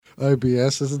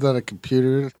IBS, isn't that a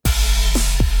computer?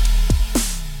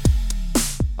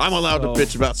 I'm allowed to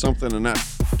bitch about something and not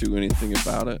do anything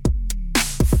about it.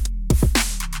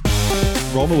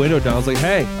 Roll my window down. I was like,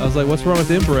 hey. I was like, what's wrong with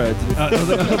inbreds?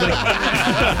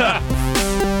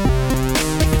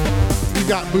 You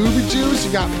got booby juice,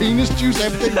 you got penis juice,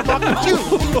 everything fucking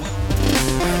juice.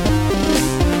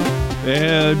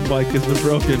 And Mike has been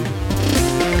broken.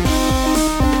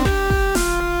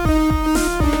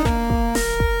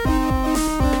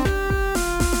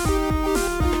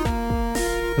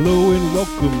 Hello and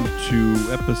welcome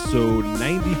to episode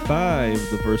 95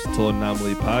 of the Versatile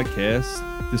Anomaly podcast.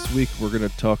 This week we're going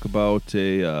to talk about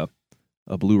a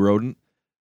blue rodent,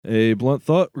 a blunt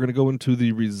thought. We're going to go into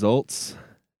the results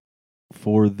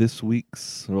for this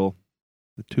week's, well,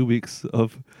 the 2 weeks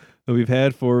of that we've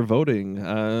had for voting.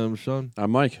 I'm Sean.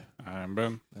 I'm Mike. I'm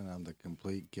Ben. And I'm the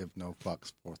complete give no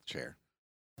fucks fourth chair.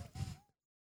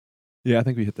 Yeah, I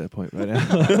think we hit that point right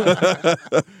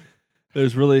now.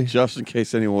 There's really Just in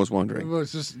case anyone was wondering. Well,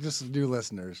 it's just new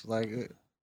listeners. Like,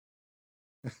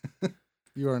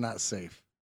 you are not safe.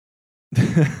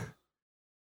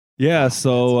 yeah.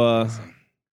 So That's amazing.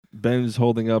 Ben's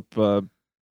holding up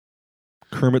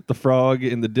Kermit the Frog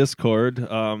in the Discord.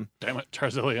 Damn it,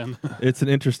 Tarzillion. It's an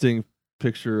interesting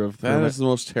picture of That Kermit. is the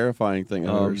most terrifying thing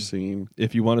I've ever seen.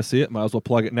 If you want to see it, might as well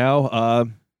plug it now.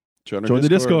 Join Join the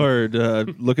Discord.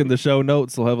 Look in the show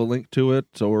notes. They'll have a link to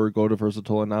it, or go to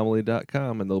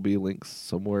versatileanomaly.com, and there'll be links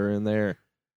somewhere in there.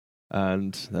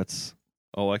 And that's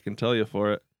all I can tell you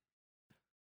for it.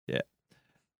 Yeah.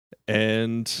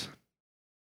 And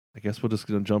I guess we're just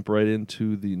going to jump right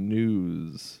into the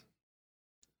news.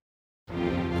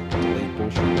 Late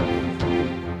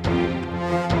bullshit.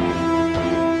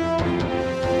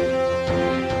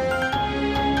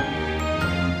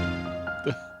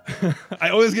 I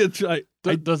always get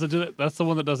Does it do that? That's the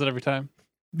one that does it every time?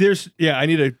 I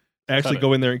need to actually Cut it.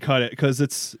 go in there and cut it because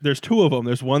there's two of them.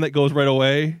 There's one that goes right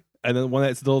away and then one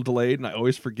that's still delayed, and I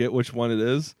always forget which one it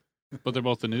is. But they're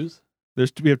both the news?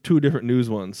 We have two different news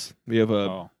ones. We have a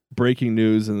Oh. breaking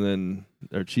news and then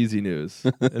our cheesy news.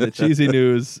 And the cheesy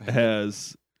news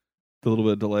has a little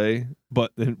bit of delay,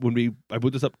 but then when I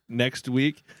put this up next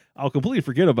week, I'll completely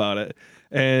forget about it,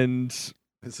 and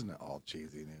Isn't it all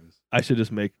cheesy news? I should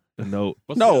just make a note.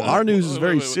 What's No, the- our news is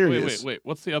very wait, serious. Wait.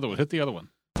 What's the other one? Hit the other one.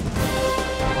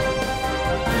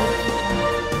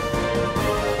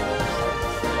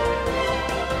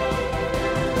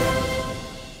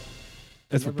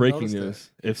 That's for never breaking noticed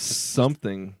news. If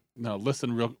something, No,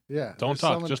 listen real. Yeah. Don't if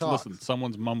talk. someone Just talks. listen.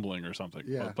 Someone's mumbling or something.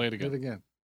 Yeah. Play it Do again. it again.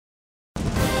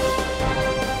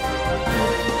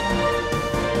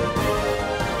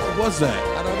 What was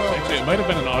that? I don't know. Actually, it might have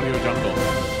been an audio jungle.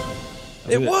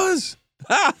 It was.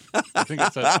 I think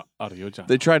it said audio jungle.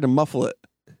 They tried to muffle it.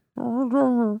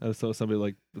 so somebody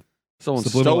like Someone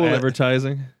subliminal stole it.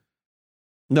 advertising.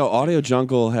 No, Audio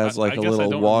Jungle has I like a guess I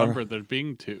little don't water. remember there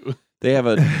being two. They have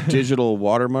a digital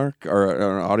watermark or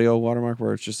an audio watermark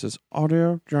where it just says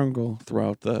Audio Jungle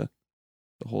throughout the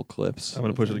whole clips. I'm gonna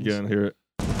of push it things. again. Hear it.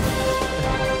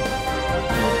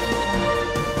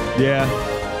 Yeah,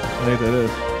 I think that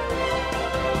is.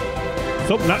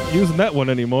 So not using that one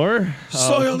anymore.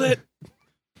 Soiled it.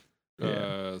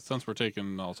 Since we're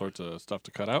taking all sorts of stuff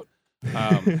to cut out,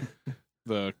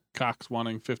 the Cox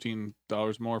wanting $15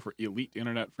 more for elite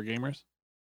internet for gamers.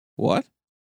 What?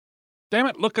 Damn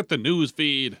it! Look at the news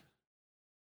feed.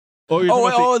 Oh, you're talking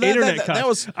about the that- internet that- cock. that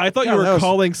was- I thought yeah, you were that was-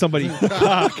 calling somebody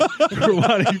cock for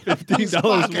wanting $15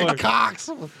 Fucking more. cocks.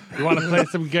 You want to play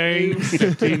some games?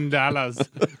 $15.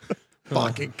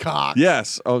 Fucking cocks.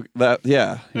 Yes. Oh, that.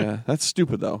 Yeah. Yeah. That's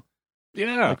stupid though.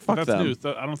 Yeah, Like, fuck that's them. news.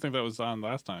 I don't think that was on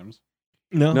last time's.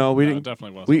 No, No, we It didn't.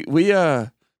 definitely was. We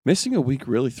missing a week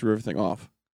really threw everything off.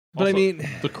 but I Also, mean,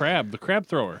 the crab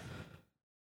thrower.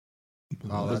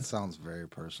 Oh, that sounds very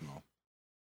personal.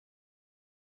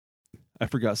 I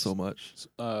forgot so much.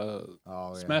 Oh,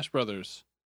 yeah. Smash Brothers,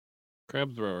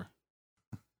 crab thrower.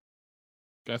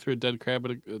 Guy threw a dead crab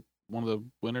at one of the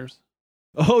winners.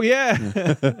 Oh yeah,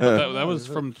 That was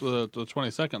from the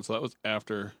 22nd, so that was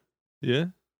after. yeah.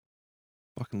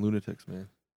 Fucking lunatics, man.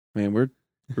 Man, we're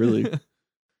really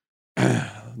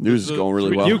news is The- going really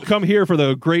three- well. You come here for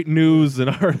the great news and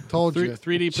our Told you.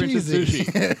 3D printed Cheesy.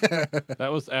 sushi.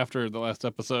 That was after the last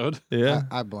episode. yeah.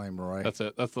 I blame Roy. That's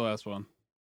it. That's the last one.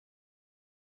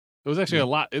 There was actually a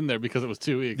lot in there because it was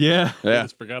 2 weeks. Yeah. I Yeah.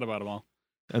 just forgot about them all.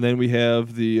 And then we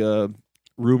have the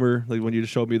rumor, like when you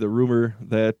just showed me the rumor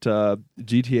that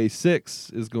GTA 6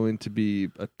 is going to be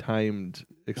a timed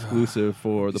exclusive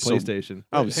for the So- PlayStation.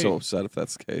 I'll be Hey. so upset if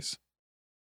that's the case.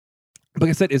 Like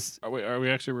I said, it's Are we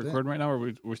actually recording right now? Or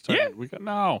we starting? Yeah. We got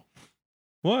no.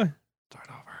 What? Start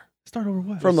over. Start over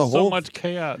what? From the So whole much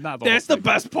chaos. Not the That's whole the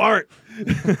thing. best part.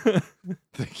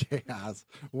 The chaos.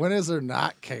 When is there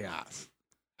not chaos?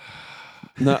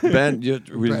 No, Ben, did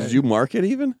you mark it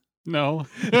even? No.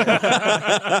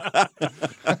 I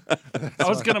That's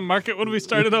was why- gonna mark it when we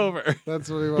started over. That's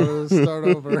what we wanted to start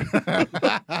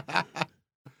over.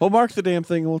 We'll mark the damn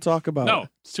thing and we'll talk about No, it.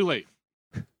 it's too late.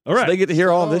 All So right. they get to hear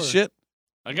all this Over. shit.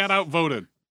 I got outvoted.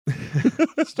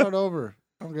 Start over.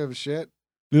 I don't give a shit.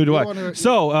 Neither do You I. don't wanna-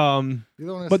 So, You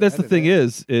don't but that's the thing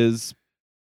is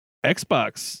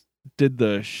Xbox did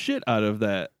the shit out of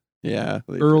that Yeah.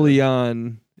 they early did.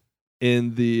 on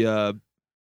in the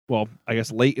well, I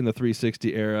guess late in the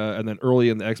 360 era and then early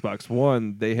in the Xbox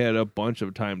One, they had a bunch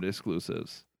of timed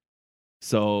exclusives.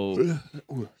 So,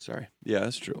 Ooh, sorry. Yeah,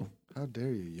 that's true. How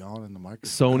dare you yawn in the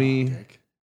microphone? Sony- Dick.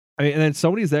 I mean, and then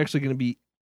Sony's actually going to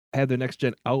have their next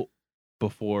gen out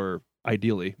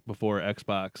ideally before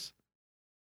Xbox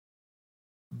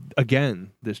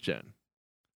again this gen.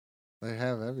 They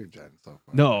have every gen so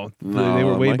far. No, No, they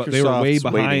were way Microsoft's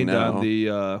waiting behind now. on the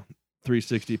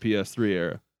 360 PS3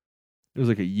 era. It was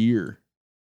like a year.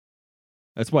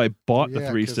 That's why I bought the Yeah,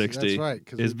 'cause 360. That's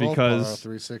right. is we both bought our because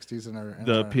 360s and our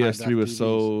The our PS3 was high-def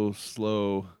so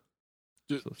slow.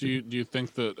 Do you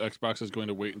think that Xbox is going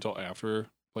to wait until after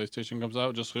PlayStation comes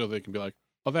out just so they can be like,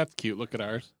 oh, that's cute. Look at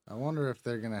ours. TVs. I wonder if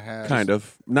they're gonna have Kind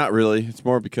of. Not really. It's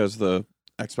more because the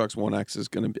Xbox One X is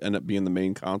going to end up being the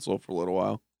main console for a little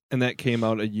while. And that came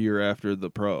out a year after the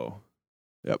Pro.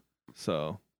 Yep.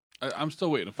 So, I'm still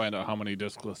waiting to find out how many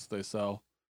discless they sell.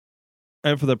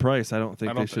 and for the price, I don't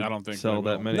think I they don't should think sell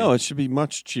they that will. many. No, it should be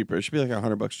much cheaper. It should be like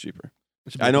 $100 cheaper.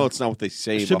 It should be I know like- it's not what they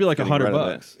say. it should be about like getting rid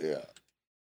of $100. it.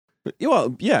 Yeah.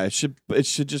 Well, yeah, it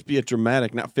should just be a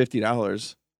dramatic, not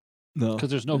 $50. No. Because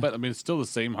there's no bet. I mean, it's still the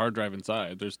same hard drive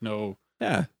inside. There's no.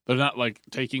 Yeah. They're not like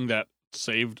taking that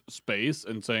saved space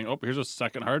and saying, oh, here's a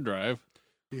second hard drive.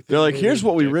 Do you think They're like, maybe- here's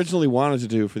what we dicks. originally wanted to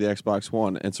do for the Xbox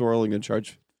One, and so we're only going to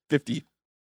charge $50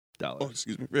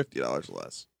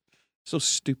 less. So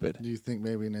stupid. Do you think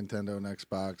maybe Nintendo and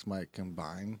Xbox might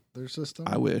combine their system?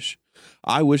 I wish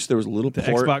there was a little The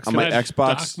port Xbox on my Can I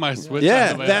Xbox. dock my Switch Yeah,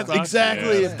 onto my that's Xbox?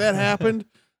 exactly. Yeah. If that happened,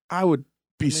 I would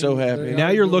be so they're happy. not- Now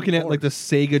you're doing looking at like the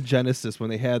ports. Sega Genesis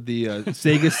when they had the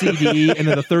Sega CD and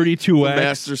then the 32X.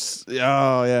 Masters. Oh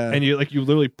yeah. And you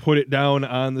literally put it down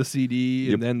on the CD,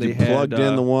 you, and then they you had plugged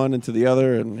in the one into the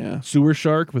other, and yeah. Sewer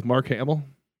Shark with Mark Hamill.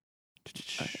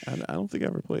 I don't think I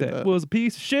ever played That that. was a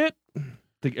piece of shit. I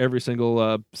think every single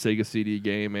Sega CD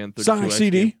game and 32X Sonic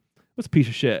CD. game was a piece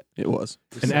of shit. It was.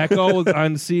 An Echo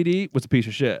on CD was a piece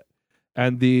of shit,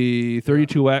 and the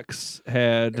 32X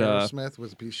had Aerosmith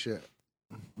was a piece of shit.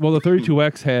 well, the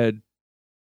 32X had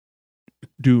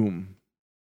Doom,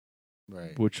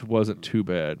 Right. which wasn't too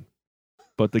bad,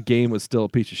 but the game was still a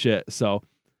piece of shit. So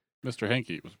Mr.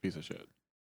 Hanky was a piece of shit.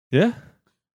 yeah,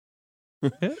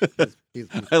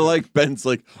 I like Ben's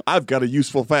like, I've got a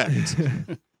useful fact.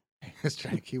 Mr.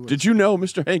 Hanky was Did you know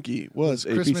Mr. Hanky was a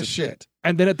piece Christmas of shit. shit?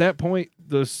 and then at that point,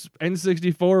 the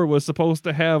N64 was supposed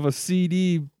to have a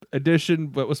CD edition,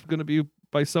 but was going to be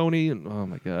by Sony, and oh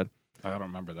my god. I don't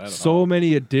remember that. At So all.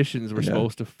 many editions were Yeah.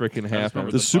 supposed to freaking just happen.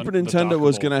 remember The Super Nintendo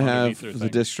was dockable going to have underneath their the thing.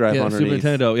 disc drive Yeah, the Super underneath.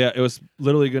 Nintendo. Yeah, it was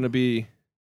literally going to be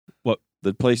The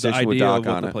the PlayStation would idea dock of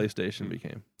what on the it. PlayStation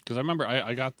became. Because I remember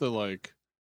I got the like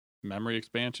memory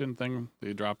expansion thing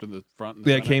they dropped in the front. And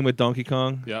Yeah, it center. came with Donkey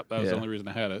Kong. Yep, that was Yeah. the only reason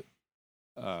I had it.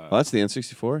 Well, that's the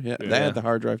N64. Yeah, Yeah. they had the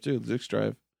hard drive too, the disc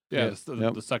drive. yeah, yeah. it's the,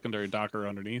 Yep. the secondary docker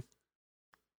underneath.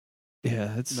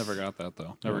 Yeah, it's Never got that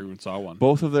though. Never even saw one.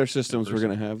 Both of their systems were person.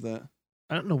 going to have that.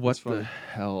 I don't know what That's funny. the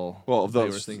hell. Well, they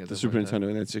were those thinking the something Super like that. Nintendo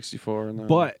and N64 and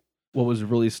But what was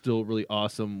really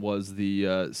awesome was the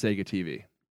Sega TV.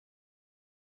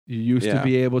 You used to Yeah.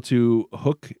 be able to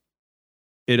hook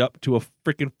it up to a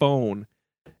freaking phone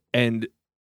and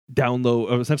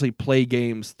download, or essentially play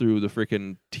games through the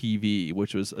freaking TV,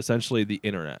 which was essentially the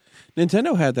internet.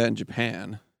 Nintendo had that in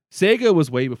Japan. Sega was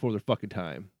way before their fucking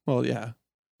time. Well, yeah.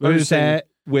 What I'm is just saying- that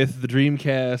with the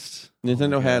Dreamcast?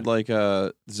 Nintendo Oh my had God.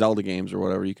 like Zelda games or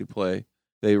whatever you could play.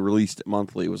 They released it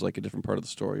monthly. It was like a different part of the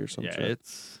story or something. Yeah,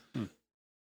 it's.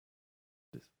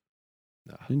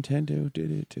 Nintendo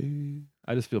did it too.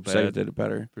 I just feel Sega bad did it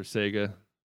better. for Sega.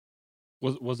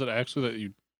 Was it actually that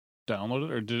you downloaded,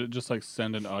 or did it just like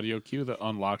send an audio cue that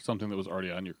unlocked something that was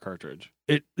already on your cartridge?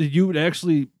 You would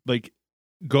actually like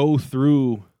go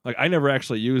through. Like I never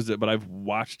actually used it, but I've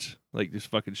watched like just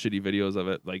fucking shitty videos of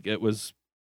it. Like it was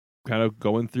kind of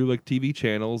going through like TV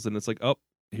channels, and it's like, oh,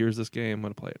 here's this game. I'm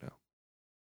gonna play it now.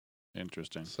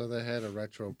 Interesting. So they had a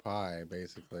retro Pi,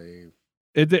 basically.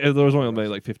 There was only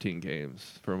like 15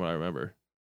 games from what I remember.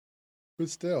 But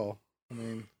still, I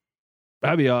mean,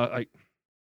 That'd be like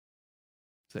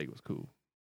Sega was cool.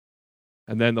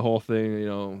 And then the whole thing,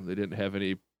 they didn't have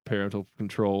any parental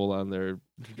control on their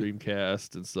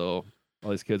Dreamcast, and so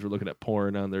all these kids were looking at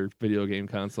porn on their video game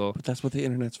console. But that's what the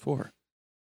internet's for.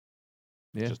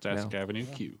 Yeah, Just ask now. Avenue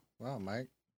Q. wow, Mike.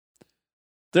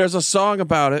 There's a song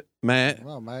about it, Matt.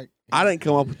 Well, Mike. I didn't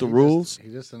come up with the he rules. He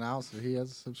just announced that he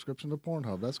has a subscription to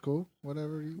Pornhub. That's cool.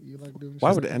 Whatever you like doing.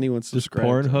 Why would anyone Does subscribe? to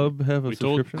it? Pornhub have a We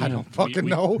told- subscription? I don't fucking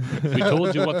know. We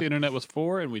told you what the internet was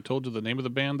for, and we told you the name of the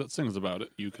band that sings about it.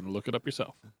 You can look it up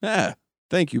yourself. Yeah.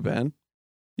 Thank you, Ben.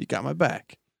 You got my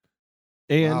back.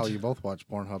 And Wow, you both watch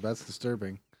Pornhub. That's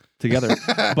disturbing. together.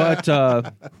 But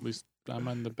At least I'm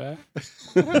on the back.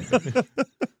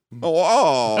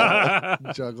 Oh.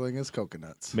 Juggling his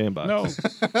coconuts. man box.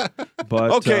 No.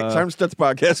 But Okay, time to start the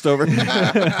podcast over.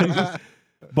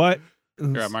 but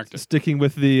Here, I marked it. sticking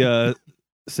with the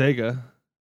Sega,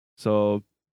 so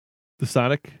the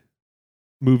Sonic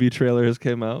movie trailer has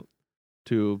came out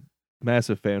to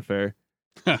massive fanfare.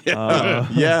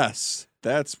 Yes,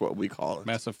 that's what we call it.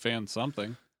 Massive fan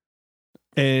something.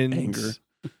 And Anger,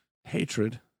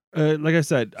 hatred, like I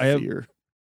said, I have. fear.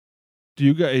 Do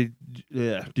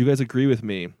you guys agree with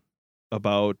me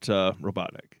about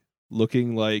Robotnik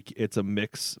looking like it's a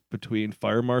mix between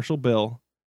Fire Marshal Bill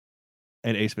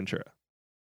and Ace Ventura?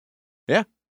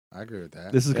 I agree with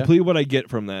that. This is Yeah. completely what I get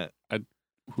from that.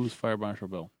 Who's Fire Marshal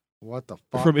Bill? What the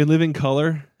fuck? From In Living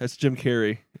Color, that's Jim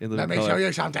Carrey in Living Let me Color. show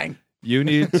you something. You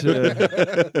need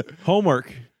to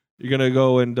homework. You're gonna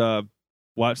go and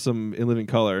watch some In Living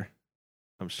Color.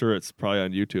 I'm sure it's probably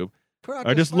on YouTube.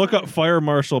 Or just look up Fire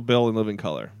Marshal Bill in Living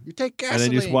Color, You take gasoline. and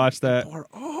then you just watch that, Pour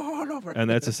all over. and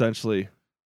that's essentially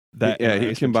that. Yeah, and he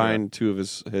Ace Ventura. combined two of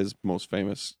his most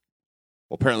famous.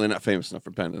 Well, apparently not famous enough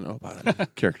for Ben to know about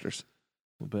it. Characters.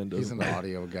 Well, Ben He's doesn't. an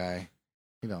audio guy.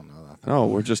 You don't know nothing. No,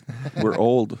 we're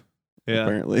old. Yeah,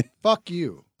 Apparently. Fuck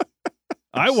you.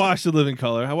 I watched The Living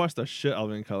Color. I watched the shit out of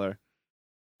Living Color.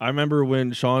 I remember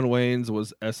when Shawn Wayne's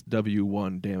was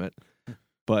SW1. Damn it!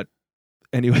 But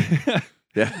anyway,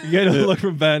 Yeah. you get a look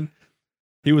from Ben.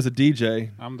 He was a DJ.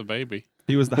 I'm the baby.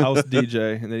 He was the house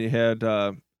DJ, and then you had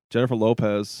Jennifer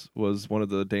Lopez was one of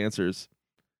the dancers,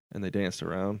 and they danced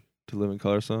around to Living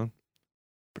Color song.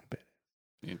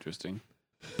 Interesting.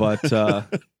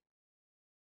 But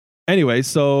anyway,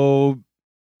 so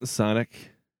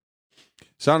Sonic.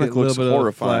 Sonic Get a little looks bit of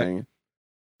horrifying.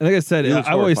 And like I said, He looks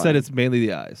I always said horrifying. it's mainly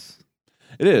the eyes.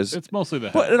 It is. It's mostly the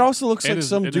head. But it also looks And like his-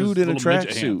 some and his dude in a little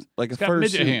midget tracksuit, hands. like He's a got fur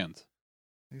midget suit. hands.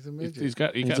 He's a He midget.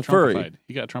 got He's a furry. Trumpified.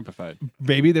 He got Trumpified.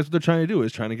 Maybe that's what they're trying to do,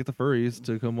 is trying to get the furries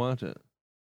to come watch it.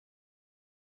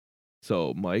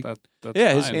 So, Mike, That's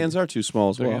Yeah, his fine. hands are too small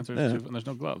as Their well. hands are Yeah. too- and there's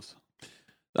no gloves.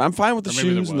 I'm fine with the Or maybe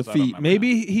there shoes and the was, I don't feet. remember.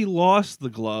 maybe he lost the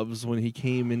gloves when he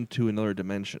came into another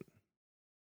dimension.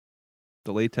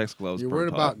 The latex gloves. You're burnt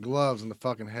worried off. about gloves, and the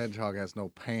fucking hedgehog has no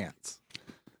pants.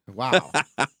 Wow,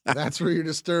 that's where you're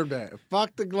disturbed at.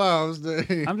 Fuck the gloves. I'm just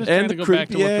And trying the to go back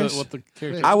to creepy ass. what the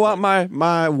character. I want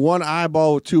my one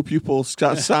eyeball with two pupils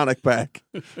Sonic back.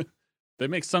 They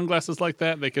make sunglasses like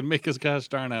that. They can make his gosh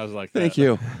darn eyes like that. Thank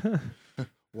you.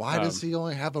 Why does he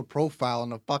only have a profile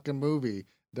in a fucking movie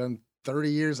done 30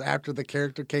 years after the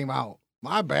character came out?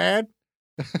 My bad.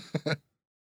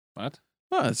 What?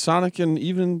 Well, Sonic and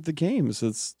even the games,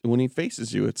 it's when he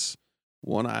faces you, it's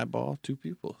one eyeball, two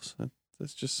pupils.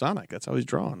 That's just Sonic. That's how he's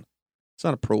drawn. It's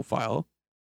not a profile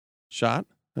shot.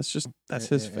 That's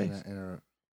his face. In a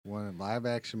one live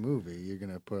action movie, you're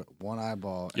gonna put one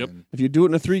eyeball. Yep. And If you do it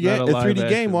in a 3D, It's not a live 3D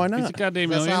game, action. why He's a not? goddamn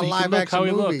That's alien. not a He live can look how he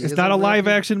action movie. looks. It's Isn't not a it live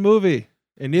very- action movie.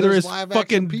 And neither There's is live action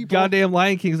fucking people. goddamn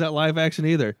Lion King's not live action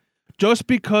either. Just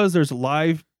because there's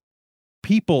live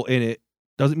people in it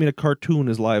doesn't mean a cartoon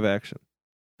is live action.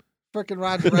 Freaking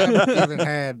Roger Rabbit even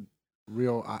had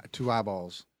real two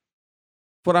eyeballs.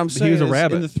 What I'm He saying was a is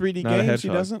rabbit, in the 3D not a games, he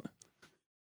hedgehog. doesn't.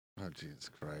 Oh Jesus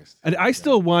Christ! And I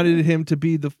still wanted him to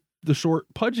be the short,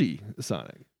 pudgy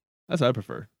Sonic. That's what I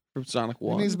prefer. From Sonic He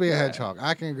 1. needs to be a hedgehog.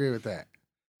 I can agree with that.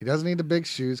 He doesn't need the big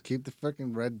shoes. Keep the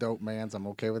freaking red dope mans. I'm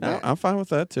okay with Yeah, that. I'm fine with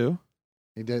that too.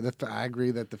 He did. I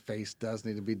agree that the face does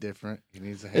need to be different. He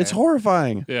needs to have. It's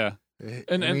horrifying. Yeah.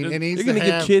 And it needs You're gonna to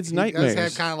give have- kids He does nightmares.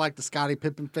 have kind of like the Scottie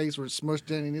Pippen face where it's smushed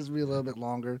in. He needs to be a little bit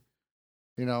longer.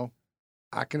 You know,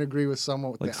 I can agree with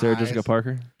someone with Like the Sarah eyes. Jessica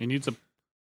Parker. He needs a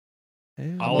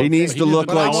Hey, Olive- He needs to look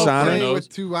But like I'm okay Sonic. with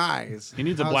two eyes. he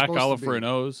needs a How it's black supposed to olive be. for a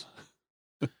nose.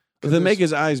 Then make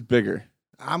his eyes bigger.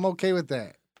 I'm okay with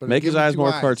that. But Make give his him eyes two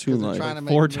more 'cause they're cartoon-like. trying to make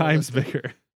 4 him times realistic.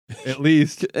 bigger, at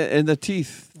least. And the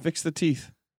teeth. Fix the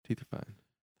teeth. Teeth are fine.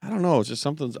 I don't know. It's just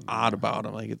something's odd about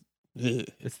him. Like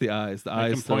It's the eyes. The Make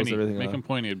eyes him throws pointy. everything Make off. him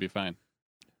pointy. It'd be fine.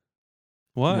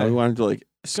 Why? Now we wanted to like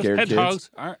Because scare hedgehogs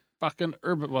aren't fucking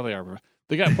urban. Well, they are.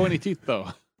 They got pointy teeth though.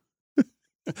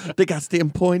 kids. They got damn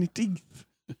pointy teeth.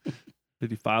 Did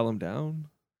he file him down?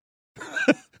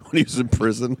 When he was in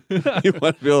prison, he wanted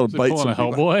to be able to Is he bite pulling some a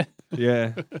people. Hellboy?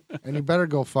 Yeah. And you better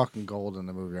go fucking gold in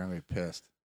the movie. I'm gonna be pissed.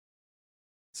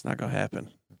 It's not gonna happen.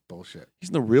 Bullshit. He's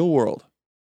in the real world.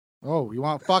 Oh, you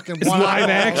want fucking It's one live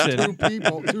eyeball,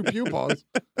 action. two pupils.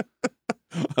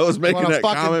 I was You making want a that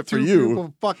fucking comment for two you.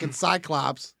 pupil fucking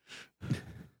Cyclops.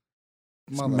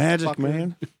 It's magic, Motherfucker.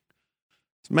 man.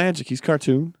 It's magic. He's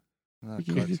cartoon. Not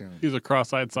cartoon. He's a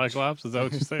cross-eyed Cyclops. Is that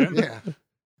what you're saying? Yeah.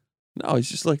 No, he's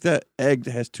just like that egg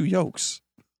that has two yolks.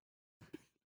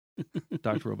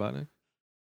 Dr. Robotnik.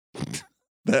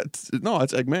 That's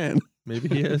Eggman. Maybe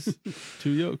he has 2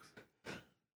 yolks.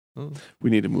 Oh. We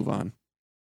need to move on.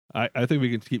 I think we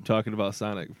can keep talking about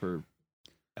Sonic for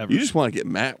ever. You just want to get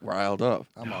Matt riled up.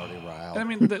 I'm already riled. I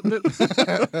mean,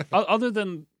 other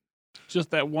than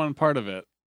just that one part of it,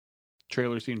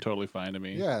 trailer seemed totally fine to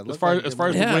me. Yeah, it as looked far like as it far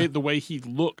as was- the way he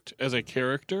looked as a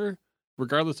character,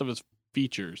 regardless of his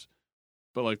features,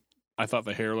 but like I thought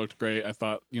the hair looked great. I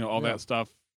thought all Yeah. that stuff,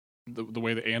 the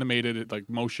way they animated it, like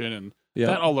motion and Yeah.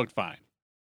 that all looked fine.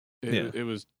 Yeah. It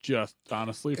was just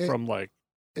honestly It- from like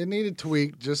It needed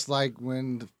tweak, just like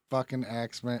when the fucking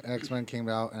X-Men came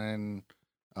out and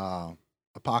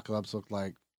Apocalypse looked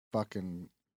like fucking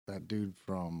that dude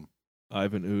from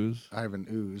Ivan Ooze. Ivan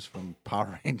Ooze from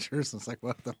Power Rangers. It's like,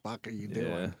 what the fuck are you doing?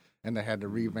 Yeah. And they had to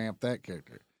revamp that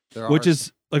character. There Which are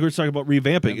is like we were talking about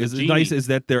revamping. And the Is genie. nice is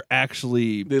that they're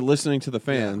actually They're listening to the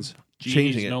fans.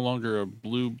 changing Genie's it. no longer a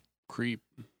blue creep.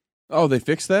 Oh, they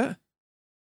fixed that?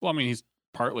 Well, I mean, he's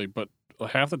partly, but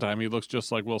half the time he looks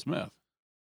just like Will Smith.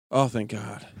 Oh, thank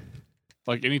God.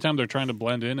 Like anytime they're trying to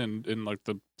blend in like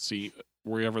the scene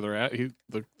wherever they're at, he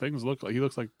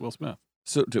looks like Will Smith.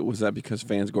 So was that because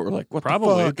fans were like, "What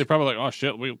Probably the fuck? they're probably like, oh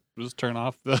shit, we just turn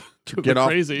off the Get off,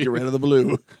 crazy, get rid of the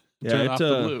blue." turn yeah, off the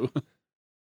blue.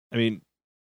 I mean,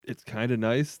 it's kind of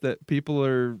nice that people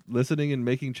are listening and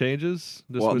making changes.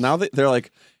 This Well, was- now they're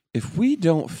like, if we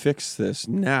don't fix this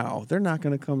now, they're not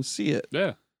going to come see it.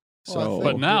 Yeah, Well, I So, think-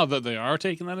 but now that they are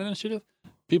taking that initiative,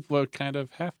 people are kind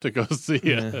of have to go see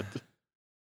Yeah. it.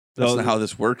 that's So- not how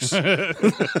this works.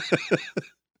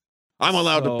 I'm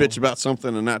allowed So- to bitch about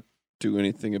something and not do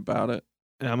anything about it.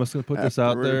 and I'm just gonna put this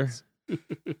out there: afterwards.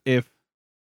 if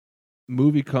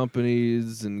movie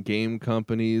companies and game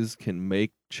companies can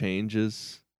make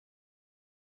changes,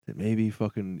 then maybe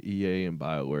fucking EA and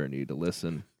BioWare need to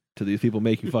listen to these people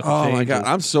making fucking Oh changes. my God,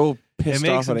 I'm so and pissed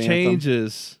make off some at Anthem.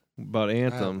 changes about I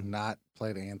have Anthem not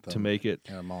played Anthem to make it.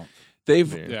 in a month. They've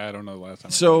fair. Yeah, I don't know the last time.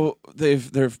 I so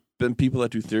there've been people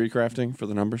that do theory crafting for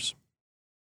the numbers.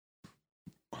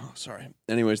 Oh, sorry.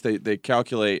 Anyways, they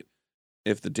calculate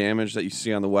if the damage that you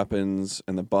see on the weapons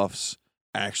and the buffs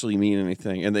actually mean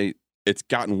anything, and it's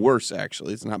gotten worse.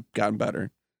 Actually, it's not gotten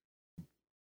better.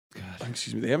 God.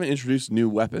 Excuse me. They haven't introduced new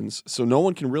weapons, so no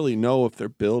one can really know if their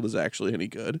build is actually any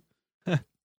good,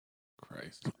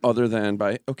 Christ. other than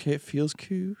by okay, it feels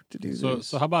cool to do So this.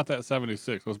 so how about that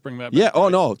 76? Let's bring that. Yeah. back. Oh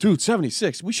no, dude,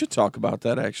 76. We should talk about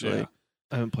that actually. Yeah.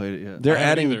 I haven't played it yet. They're I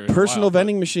haven't adding either in a personal while, but-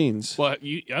 vending machines. Well,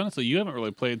 you honestly, you haven't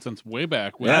really played since way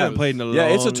back. When I it haven't was- played in a Yeah,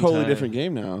 it's a long totally time. different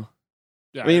game now.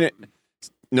 Yeah, I mean,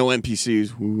 no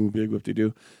NPCs. Ooh, big whoop de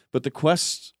doo. But the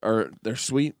quests they're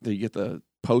sweet. You get the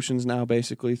potions now,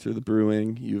 basically through the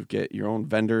brewing. You get your own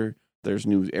vendor. There's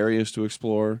new areas to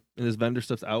explore. And this vendor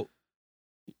stuff's out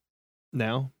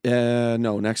now.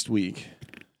 No, next week.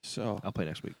 So I'll play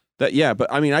next week. but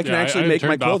I mean, I can actually make my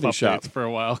turned off clothing shop. updates for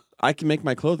a while. I can make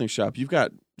my clothing shop. You've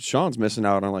got Sean's missing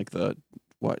out on like a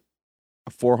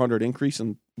 400 increase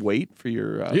in weight for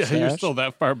your Yeah, you're stash. still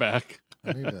that far back.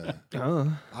 I need to.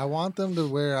 Oh, I want them to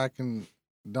where I can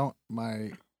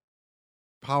my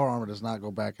power armor does not go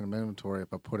back in the inventory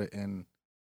if I put it in.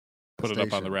 a Put it up on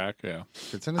the station. rack. Yeah.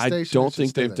 If it's in a I station, don't it should think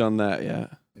stay they've there. done that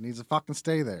yet. It needs to fucking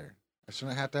stay there. I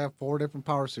shouldn't have to have 4 different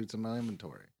power suits in my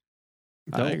inventory.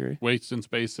 I agree. Weights and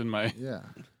space in my. Yeah.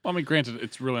 Well, I mean, granted,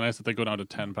 it's really nice that they go down to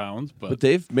 10 pounds, But but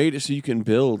they've made it so you can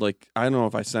build like I don't know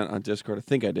if I sent on Discord. I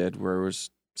think I did, where it was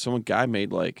some guy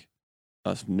made like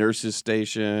a nurse's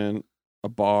station, a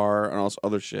bar, and all this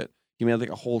other shit. He made like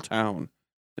a whole town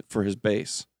for his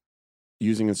base,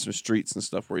 using some streets and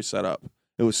stuff where he set up.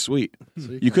 It was sweet.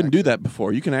 So You couldn't do that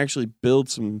before. You can actually build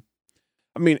some.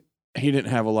 I mean, he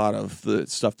didn't have a lot of the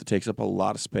stuff that takes up a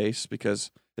lot of space because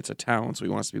it's a town, so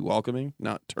he wants to be welcoming,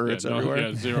 not turrets everywhere.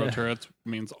 Yeah, 0 turrets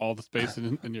means all the space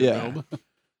in your Yeah. build.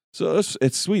 So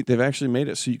it's sweet. They've actually made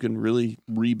it so you can really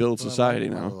rebuild Well, I society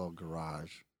like my now. little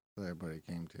garage that everybody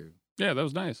came to. Yeah, that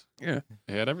was nice. Yeah.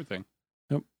 They had everything.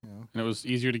 You know? And it was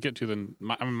easier to get to than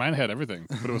mine had everything,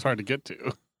 but it was hard to get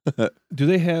to. Do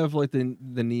they have like the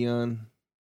neon,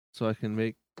 so I can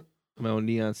make my own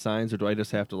neon signs, or do I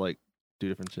just have to like do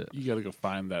different shit? You got to go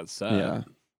find that set. Yeah.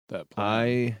 That plan.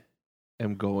 I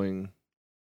am going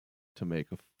to make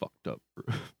a fucked up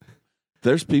roof.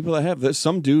 There's people that have. There's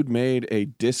some dude made a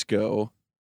disco,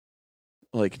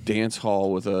 like dance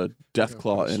hall with a death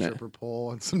claw in it. Stripper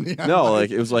pole and some neon No, lights.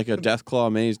 like it was like a death claw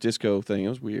maze disco thing. It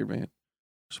was weird, man.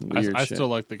 Some weird I shit. still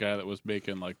like the guy that was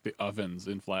making like the ovens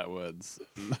in Flatwoods,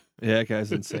 Yeah, that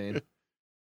guy's insane.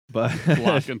 But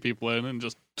locking people in and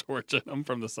just torching them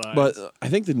from the side. But I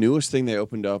think the newest thing they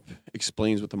opened up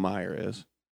explains what the mire is,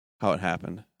 how it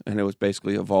happened, and it was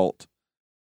basically a vault.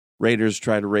 Raiders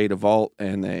tried to raid a vault,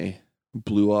 and they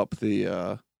blew up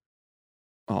the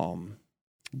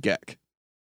Gek.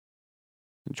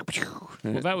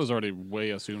 well, that was already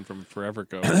way assumed from forever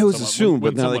ago. It was assumed,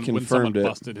 but now they when confirmed it.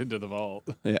 Busted into the vault.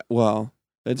 Yeah, well,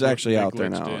 it's They- actually they out there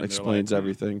glitched now. in. It They're explains like,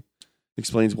 everything.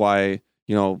 Explains why,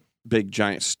 big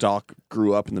giant stalk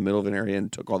grew up in the middle of an area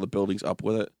and took all the buildings up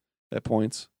with it at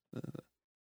points.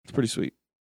 It's pretty sweet.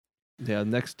 yeah,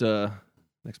 next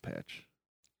patch,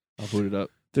 I'll boot it up.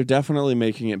 They're definitely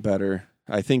making it better.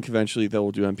 I think eventually they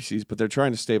will do NPCs, but they're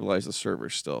trying to stabilize the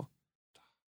servers still.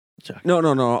 Check. No.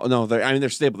 They're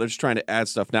stable. They're just trying to add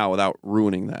stuff now without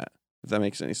ruining that, if that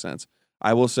makes any sense.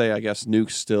 I will say, I guess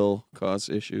nukes still cause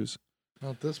issues.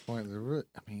 Well, at this point, I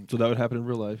mean, So that would happen in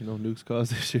real life, nukes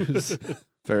cause issues.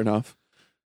 Fair enough.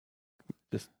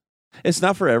 Just- It's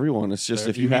not for everyone. It's just There-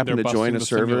 if you mean happen they're to join busting a the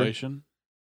server. simulation?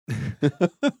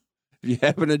 If you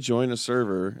happen to join a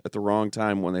server at the wrong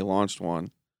time when they launched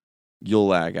one, you'll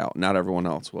lag out. Not everyone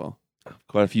else will.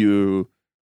 But if you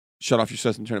shut off your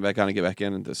system, turn it back on, and get back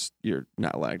in, and you're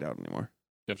not lagged out anymore.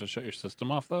 You have to shut your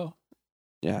system off though.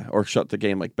 Yeah, or shut the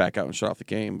game, like back out and shut off the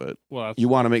game. But Well, that's, you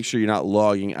want to make sure you're not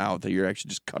logging out, that you're actually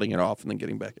just cutting it off and then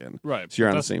getting back in. right. so you're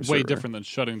on the that's same way server. different than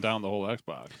shutting down the whole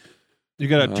Xbox. You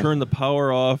gotta turn the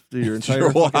power off to your entire Your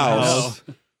whole fucking house.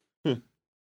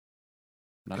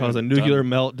 Not Cause a even nuclear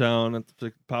done. meltdown at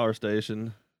the power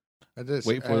station. I just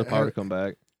Wait for the power to come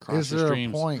back. Cross Is your there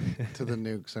streams. a point to the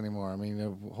nukes anymore? I mean,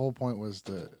 the whole point was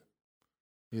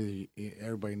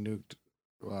everybody nuked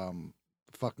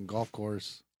fucking golf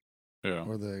course Yeah.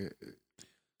 or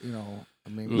I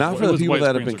mean, It Not was- for it the was people white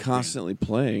that have screens been or green. constantly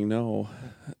playing, no.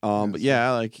 Yeah, But so-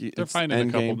 yeah, like They're it's finding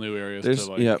a couple Endgame. new areas There's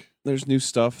to like. there's new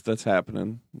stuff that's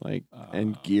happening, like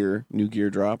and new gear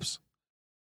drops.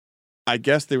 I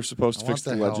guess they were supposed to I fix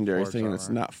want the the legendary Hellforge thing, and it's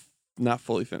armor. not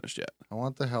fully finished yet. I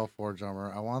want the Hellforge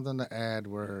armor. I want them to add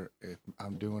where if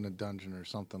I'm doing a dungeon or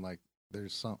something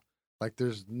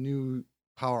there's new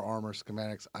power armor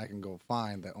schematics I can go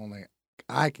find that only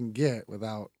I can get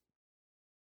without,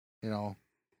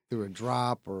 through a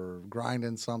drop or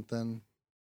grinding something.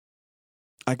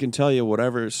 I can tell you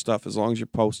whatever stuff, as long as you're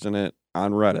posting it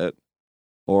on Reddit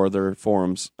or their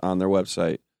forums on their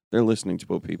website, they're listening to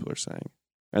what people are saying,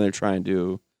 and they're trying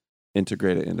to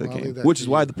integrate it into the Well, I'll game, leave that which to is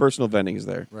why you. the personal vending is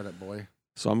there. Reddit boy.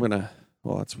 So I'm gonna.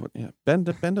 Well, that's what. Yeah, Ben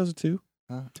does it too.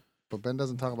 But Ben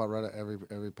doesn't talk about Reddit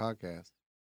every podcast.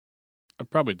 I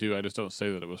probably do. I just don't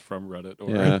say that it was from Reddit. Or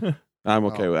Yeah, I'm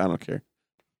okay Oh. with. I don't care.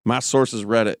 My source is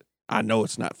Reddit. I know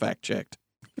it's not fact checked.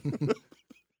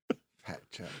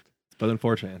 Fact checked. It's better than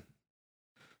 4chan.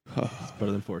 It's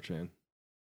better than 4chan.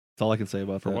 That's all I can say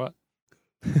about for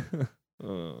that.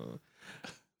 what?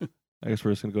 I guess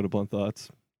we're just gonna go to blunt thoughts.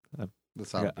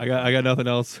 That's I got nothing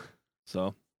else.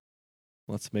 So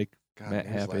let's make God, Matt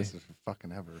news happy. lasted for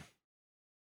fucking ever.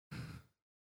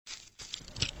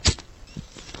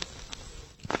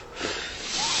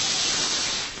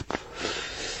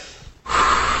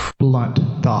 Blunt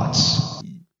thoughts.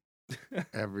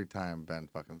 Every time Ben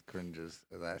fucking cringes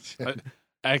at that shit.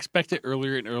 I expect it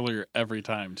earlier and earlier every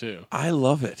time too. I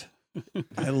love it.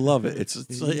 I love it. It's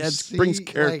like, You it brings see,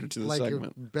 character like- to the like if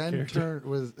segment.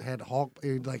 Ben had Hulk.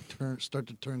 It would like start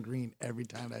to turn green every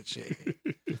time that shit.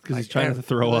 because he's trying to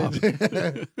throw up.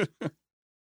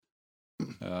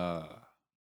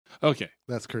 Okay.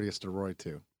 That's courteous to Roy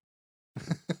too.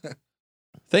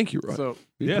 Thank you, Roy. So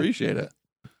We Yeah. appreciate it.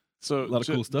 So A lot of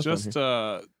cool stuff on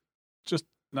just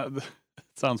not.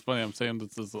 It sounds funny. I'm saying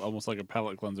this is almost like a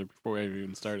palate cleanser before I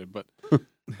even started, but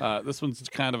this one's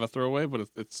kind of a throwaway, but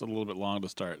it's a little bit long to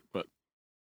start. But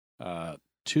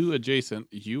two adjacent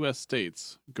U.S.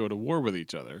 states go to war with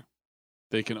each other.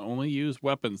 They can only use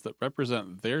weapons that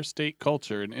represent their state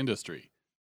culture and industry.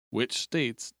 Which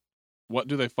states? What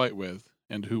do they fight with,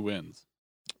 and who wins?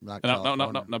 Not No.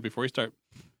 California. Before you start,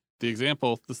 the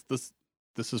example. This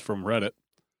is from Reddit.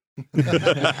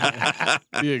 The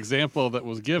example that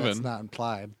was That's given not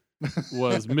implied.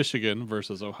 was Michigan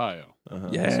versus Ohio.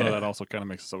 Yeah. So that also kind of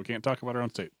makes it so we can't talk about our own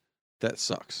state. That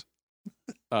sucks.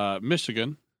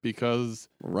 Michigan, because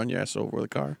Run your ass over with a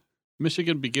car.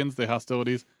 Michigan begins the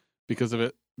hostilities because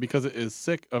it is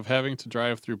sick of having to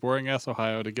drive through boring ass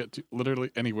Ohio to get to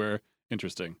literally anywhere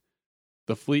interesting.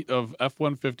 The fleet of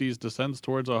F-150s descends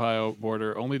towards Ohio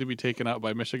border only to be taken out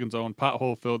by Michigan's own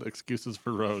pothole-filled excuses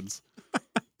for roads.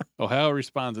 Ohio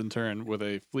responds in turn with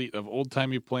a fleet of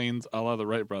old-timey planes a la the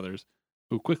Wright brothers,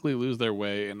 who quickly lose their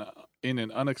way in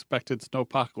an unexpected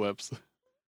snowpocalypse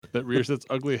that rears its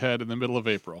ugly head in the middle of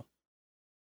April.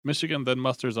 Michigan then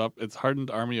musters up its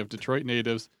hardened army of Detroit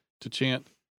natives who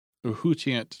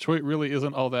chant, Detroit really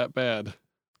isn't all that bad,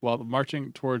 while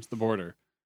marching towards the border.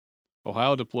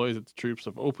 Ohio deploys its troops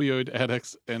of opioid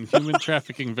addicts and human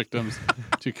trafficking victims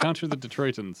to counter the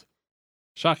Detroitans.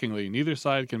 Shockingly, neither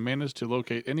side can manage to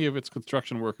locate any of its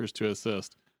construction workers to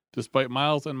assist, despite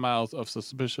miles and miles of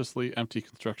suspiciously empty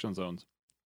construction zones.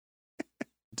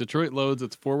 Detroit loads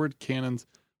its forward cannons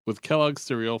with Kellogg's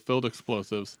cereal-filled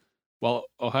explosives, while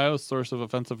Ohio's source of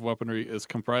offensive weaponry is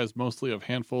comprised mostly of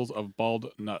handfuls of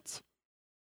balled nuts.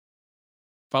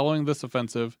 Following this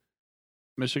offensive,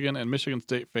 Michigan and Michigan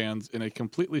State fans, in a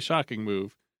completely shocking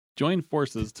move, join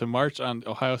forces to march on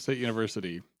Ohio State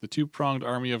University. The two-pronged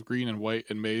army of green and white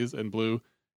and maize and blue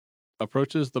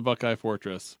approaches the Buckeye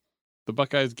Fortress. The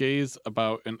Buckeyes gaze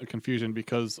about in confusion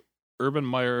because Urban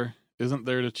Meyer isn't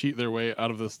there to cheat their way out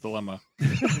of this dilemma.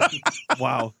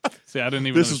 Wow. See, I didn't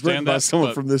even This is written understand by that. someone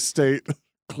but from this state.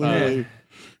 Clearly.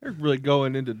 They're really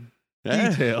going into Yeah.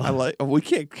 detail. I like. We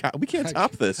can't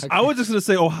top this. I was just gonna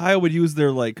say Ohio would use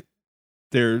their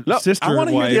No, sister I want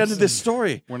to hear the end wives. of this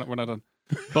story. we're not done.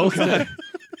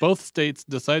 Both states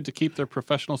decide to keep their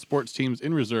professional sports teams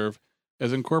in reserve,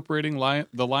 as incorporating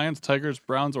the Lions, Tigers,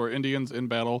 Browns, or Indians in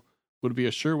battle would be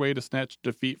a sure way to snatch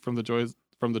defeat from the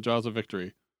jaws of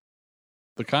victory.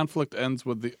 The conflict ends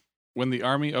when the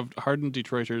army of hardened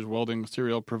Detroiters welding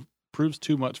cereal proves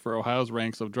too much for Ohio's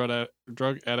ranks of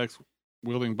drug addicts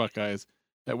wielding Buckeyes,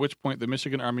 at which point the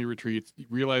Michigan Army retreats,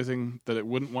 realizing that it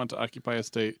wouldn't want to occupy a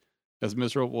state as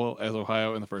miserable as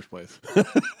Ohio in the first place.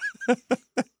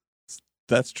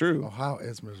 That's true. Ohio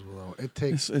is miserable. It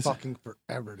takes It's- fucking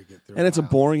forever to get through. And it's a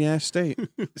Ohio. boring ass state.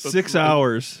 6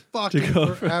 hours. fucking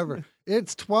go forever.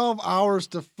 It's 12 hours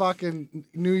to fucking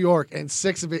New York, and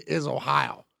 6 of it is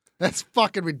Ohio. That's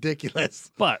fucking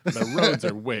ridiculous. But the roads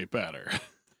are way better.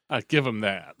 I give them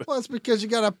that. Well, it's because you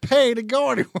gotta pay to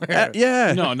go anywhere.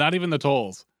 Yeah. No, not even the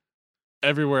tolls.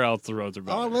 Everywhere else, the roads are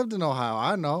better. Oh, I lived in Ohio.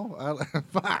 I know.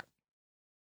 Fuck.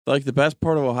 Like the best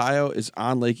part of Ohio is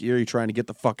on Lake Erie trying to get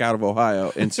the fuck out of Ohio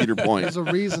in Cedar Point. There's a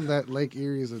reason that Lake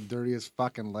Erie is the dirtiest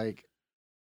fucking lake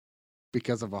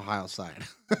because of Ohio side.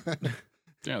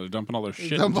 Yeah, they're dumping all their They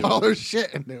shit dump into all it. their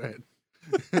shit into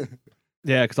it.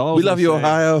 Yeah, because all I We was love gonna you, say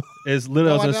Ohio. Is literally,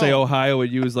 No, I was I gonna say know. Ohio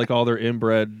would use like all their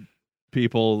inbred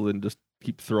people and just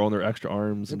keep throwing their extra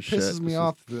arms It and shit. pisses me This is-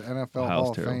 off that the NFL Ohio's Hall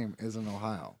of terrible. Fame is in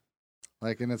Ohio.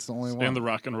 Like, and it's the only one. And the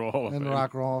Rock and Roll Hall of And the Fame.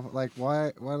 Rock and Roll. Like,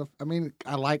 why? I mean,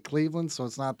 I like Cleveland, so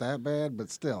it's not that bad, but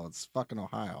still, it's fucking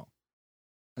Ohio.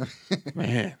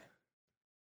 Man.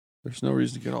 There's no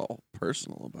reason to get all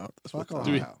personal about this. Fuck with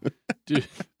Do we- Ohio.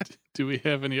 Do we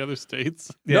have any other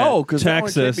states? Yeah, No, because that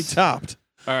one can't be Texas topped.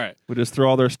 All right. would just throw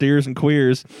all their steers and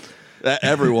queers.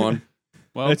 Everyone.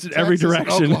 Well, It's in every Texas and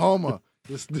direction. Oklahoma.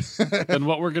 then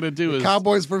what we're gonna do is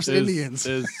Cowboys versus is-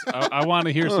 Indians. I want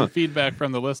to hear Huh. some feedback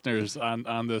from the listeners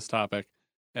on this topic,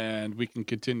 and we can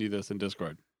continue this in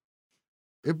Discord.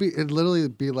 It'd literally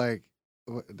be like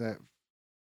that.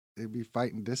 It'd be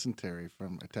fighting dysentery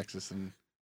from Texas and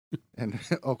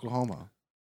Oklahoma.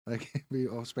 Like it'd be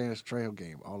a Spanish trail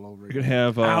game all over You could again.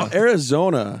 have Now,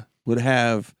 Arizona would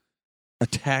have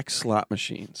attack slot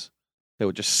machines that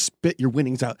would just spit your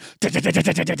winnings out.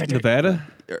 Nevada.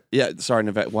 Yeah, sorry,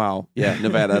 Nevada. Wow. Yeah,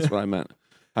 Nevada. That's what I meant.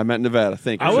 I meant Nevada.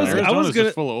 Thank you. I was- Sean. Arizona's gonna-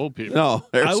 just full of old people. No,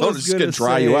 Arizona's just going to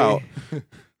dry you out.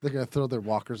 They're gonna throw their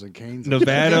walkers and canes. at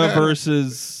Nevada you.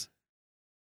 versus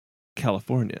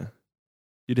California.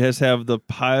 You'd just have the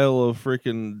pile of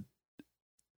freaking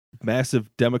massive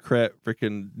Democrat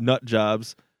freaking nut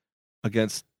jobs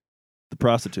against the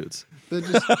prostitutes They're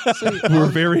just see, who are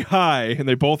very high, and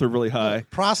they both are really high.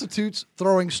 prostitutes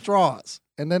throwing straws,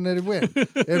 and then they'd win.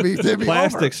 It'd be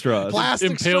Plastic over. straws.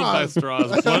 Plastic Impaled by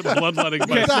straws, bloodletting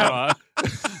by Yeah.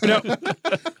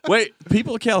 straw. Wait,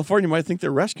 people in California might think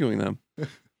they're rescuing them.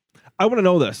 I want to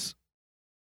know this.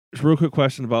 Just a real quick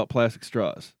question about plastic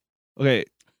straws. Okay,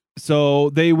 so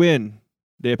they win.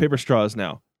 They have paper straws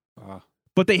now, Uh,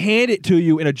 but they hand it to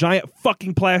you in a giant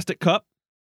fucking plastic cup.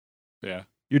 yeah.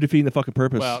 You're defeating the fucking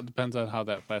purpose. Well, it depends on how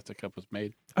that plastic cup was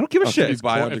made. I don't give a Oh, shit. it's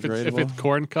If it's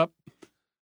corn cup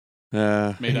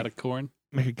made out of corn.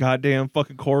 Make a goddamn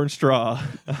fucking corn straw.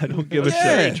 I don't give a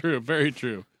Very shit. true. Very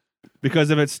true. Because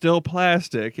if it's still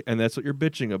plastic and that's what you're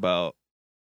bitching about,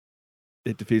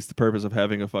 it defeats the purpose of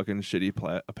having a fucking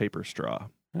shitty a paper straw.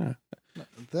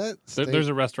 That There's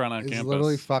a restaurant on is campus.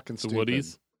 literally fucking the stupid.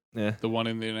 Woodies, Yeah. the one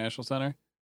in the International Center.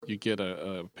 You get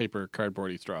a paper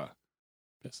cardboardy straw.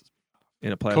 Pisses me In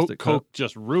a off. plastic cup. Coke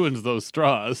just ruins those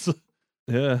straws.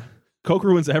 Yeah. Coke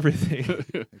ruins everything.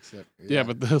 Except, yeah,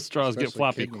 but those straws get especially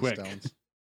floppy kidney quick. stones.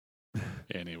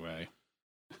 Anyway.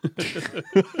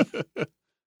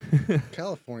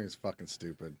 California's fucking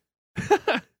stupid.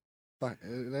 Fuck,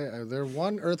 they're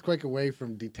one earthquake away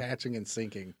from detaching and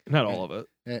sinking. Not all of it.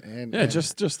 Yeah,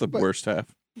 just the but- worst half.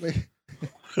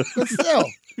 But still,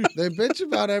 they bitch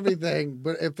about everything.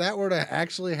 But if that were to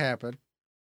actually happen,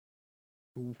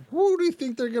 who do you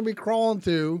think they're going to be crawling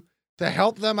to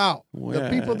help them out? The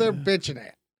people they're Well. bitching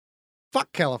at.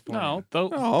 Fuck California. No,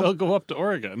 No. they'll go up to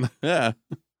Oregon. Yeah.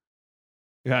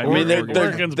 Yeah, I mean, they're-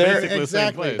 Oregon's they're- basically the same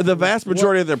exactly. place. The vast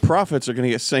majority of their profits are going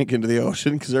to get sank into the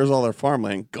ocean because there's all their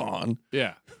farmland gone.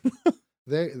 Yeah.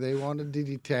 They wanted to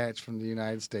detach from the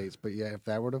United States, but yeah, if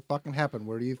that were to fucking happen,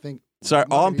 where do you think? Sorry,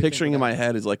 where all do I'm you think picturing in that- my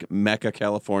head is like Mecca,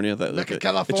 California. That Mecca, it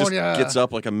California. just gets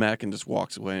up like a mech and just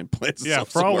walks away and plants Yeah, itself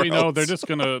for all we somewhere know, else. they're just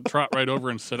going to trot right over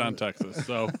and sit on Texas.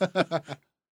 So,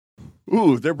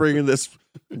 Ooh, they're bringing this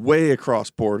way across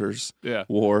borders. yeah.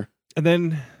 War. And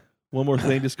then one more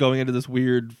thing, just going into this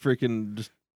weird freaking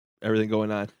just everything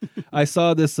going on. I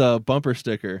saw this bumper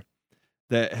sticker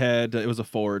that had it was a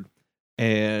Ford,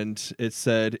 and it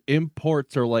said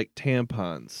imports are like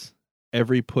tampons.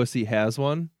 Every pussy has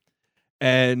one.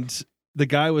 And the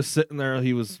guy was sitting there.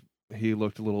 He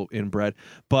looked a little inbred,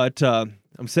 but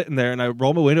I'm sitting there and I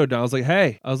roll my window down. I was like,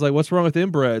 "Hey," I was like, "What's wrong with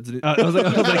inbreds?" And I was like,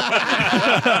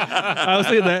 I was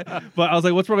thinking that, but I was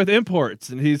like, "What's wrong with imports?"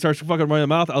 And he starts fucking running the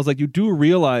mouth. I was like, "You do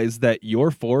realize that your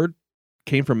Ford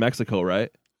came from Mexico, right?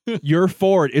 Your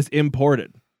Ford is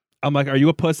imported." I'm like, "Are you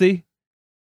a pussy?"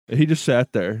 And he just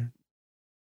sat there.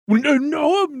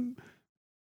 No,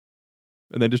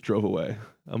 and then just drove away.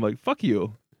 I'm like, "Fuck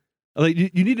you." I'm like,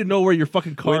 you need to know where your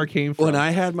fucking car came from. When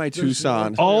I had my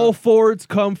Tucson, All Fords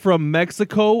come from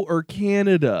Mexico or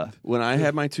Canada. when I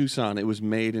had my Tucson, it was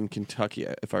made in Kentucky,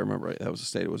 if I remember right. That was the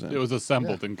state it was in. It was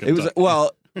assembled in It Kentucky. was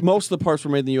well, most of the parts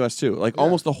were made in the U.S. too. Like Yeah.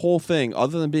 almost the whole thing,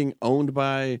 other than being owned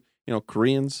by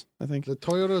Koreans, I think The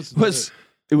Toyotas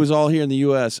it was all here in the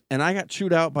U.S. And I got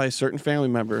chewed out by a certain family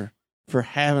member for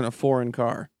having a foreign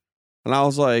car, and I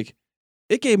was like,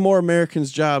 it gave more Americans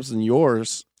jobs than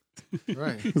yours.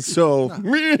 right. So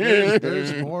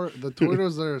There's more. The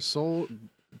Toyotas that are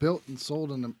built and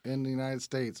sold in the United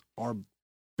States are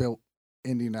built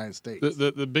in the United States.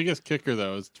 The biggest kicker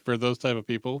though is for those type of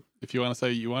people. If you want to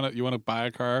say you want to buy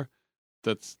a car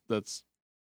that's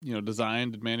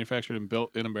designed and manufactured and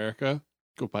built in America,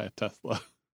 go buy a Tesla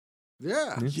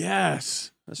yeah. yes,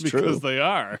 that's because true. they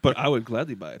are. But I would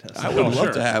gladly buy a Tesla. I would Oh, love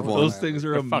sure. to have one. Those things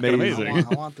are They're fucking amazing.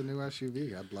 amazing. I want the new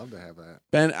SUV. I'd love to have that.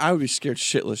 Ben, I would be scared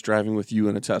shitless driving with you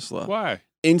in a Tesla. Why?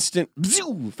 Instant,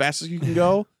 fast as you can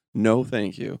go. No,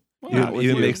 thank you. Well, Even, Not with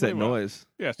even you. makes that Well, noise.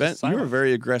 Yeah, it's Ben, just you're a silent.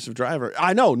 very aggressive driver.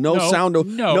 I know, no No, sound,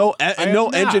 no, I am no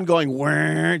not. engine going,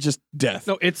 whir, just death.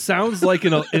 No, it sounds like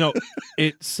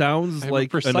it sounds I'm a like an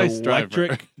precise driver.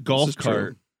 electric golf This is true.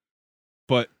 cart,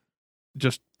 but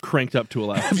just cranked up to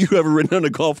 11. Have you ever ridden on a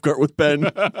golf cart with Ben?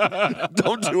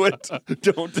 Don't do it.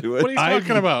 Don't do it. What are you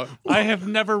talking about? I have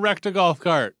never wrecked a golf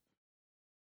cart.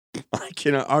 I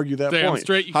cannot argue that Damn point.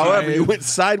 straight you However, can. you went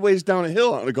sideways down a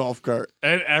hill on a golf cart.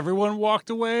 And everyone walked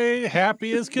away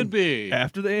happy as could be.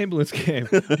 After the ambulance came.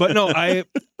 But no, I'm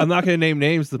not going to name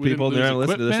names to the We people. didn't They're lose not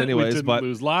listening to this equipment, we anyways. didn't But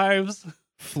lose lives.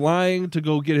 flying to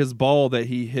go get his ball that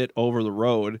he hit over the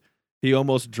road, he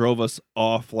almost drove us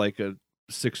off like a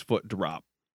 6-foot drop.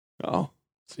 Oh,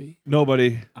 See,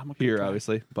 Nobody I'm a good here, guy.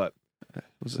 obviously, but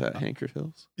was that Hankard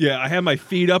Hills? yeah, I had my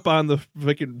feet up on the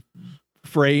freaking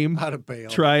frame. How to bail.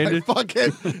 Trying Like, to- fuck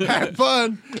it. Have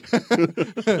fun.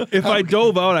 If I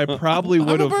dove out, I probably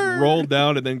would a have bird. rolled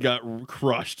down and then got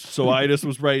crushed. So I just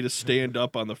was ready to stand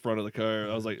up on the front of the car.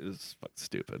 I was like, "This is fucking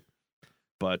stupid."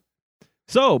 But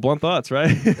so blunt thoughts,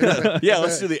 right? Yeah,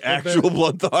 let's do the actual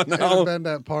blunt thought It'd now. have been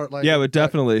that part like yeah, but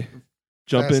definitely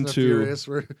jump Fast and into. Furious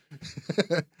where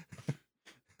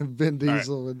Vin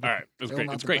Diesel and All right, it's great.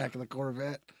 out It's the great. back of the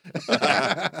Corvette.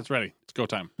 It's ready. It's go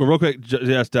time. But real quick,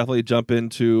 yes, definitely jump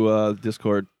into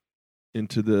Discord,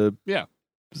 into the Yeah.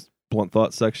 blunt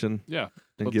thought section, Yeah.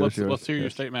 and give us your. Let's hear your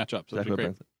yes, state matchups. That'd exactly be what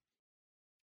great.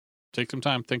 Take some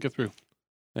time. Think it through.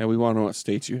 Yeah, we want to know what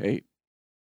states you hate.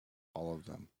 all of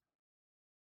them.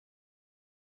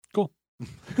 All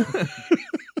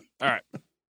right.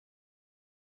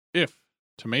 If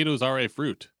tomatoes are a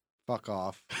fruit, Fuck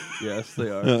off. Yes, they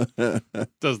are.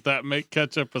 does that make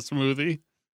ketchup a smoothie?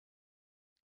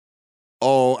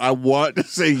 Oh, I want to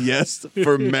say yes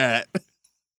for Matt.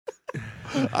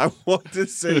 I want to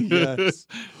say yes.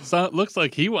 So it looks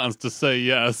like he wants to say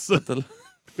yes. I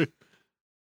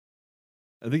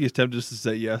think he's tempted just to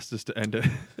say yes, just to end it.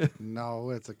 No,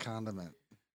 it's a condiment.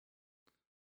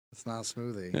 It's not a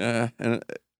smoothie. Yeah, and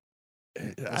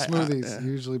A smoothie's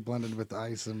usually blended with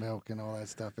ice and milk and all that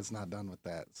stuff. It's not done with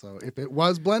that. So if it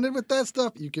was blended with that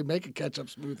stuff, you could make a ketchup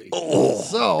smoothie. Oh.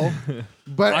 So,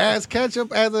 but as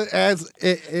ketchup,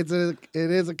 it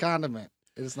is a condiment.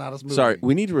 It's not a smoothie. Sorry,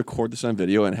 we need to record this on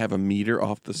video and have a meter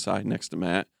off the side next to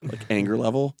Matt, like anger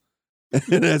level.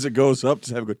 And as it goes up,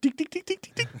 just have it go tick, tick, tick, tick,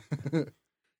 tick, tick.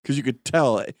 Because you could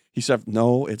tell he said,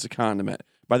 no, it's a condiment.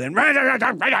 But then,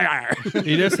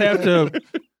 He just have to.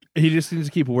 He just needs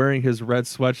to keep wearing his red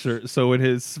sweatshirt, so when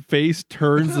his face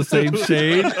turns the same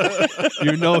shade,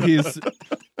 you know he's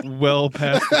well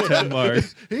past the 10 mark.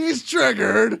 He's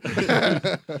triggered.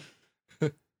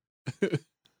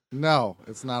 No,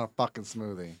 it's not a fucking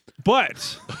smoothie.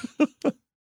 But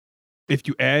if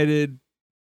you added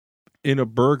in a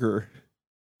burger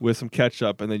with some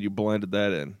ketchup and then you blended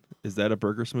that in, is that a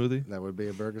burger smoothie? That would be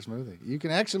a burger smoothie. You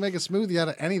can actually make a smoothie out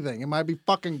of anything. It might be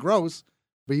fucking gross,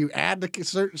 but you add the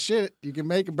certain shit, you can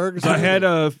make a burger smoothie. So I had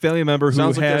a family member who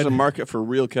sounds like had there's a market for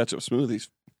real ketchup smoothies.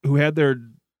 their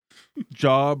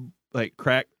job like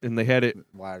cracked and they had it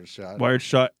wired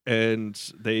shut and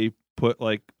they put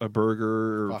like a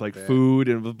burger or Fuck like that. food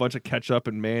and a bunch of ketchup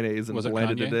and mayonnaise and Was it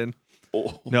blended it Kanye? in.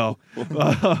 Oh. No,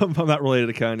 I'm not related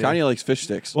to Kanye. Kanye likes fish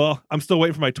sticks. Well, I'm still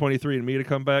waiting for my 23andMe to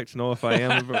come back to know if I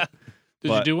am. Did you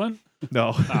But- do one?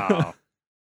 No.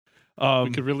 Oh,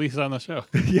 we could release it on the show.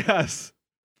 Yes.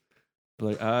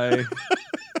 Like I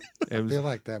I am. feel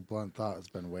like that blunt thought has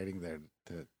been waiting there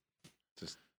to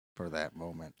just for that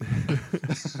moment.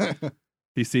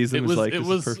 He sees him as like, it this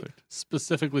was is perfect.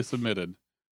 specifically submitted.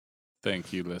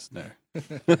 Thank you, listener.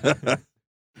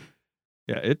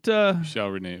 Yeah, it. You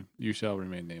shall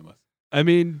remain nameless. I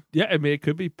mean, it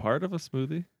could be part of a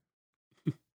smoothie.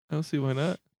 I don't see why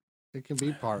not. It can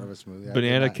be part of a smoothie. I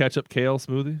Banana, cannot- ketchup, kale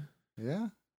smoothie. Yeah.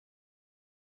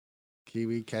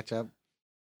 Kiwi, ketchup,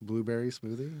 blueberry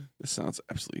smoothie. This sounds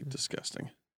absolutely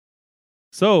disgusting.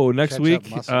 So next Ketchup, week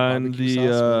mustard, on barbecue the sauce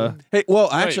smoothie. Hey, well,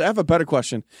 Right. actually, I have a better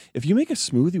question. If you make a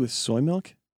smoothie with soy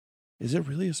milk, is it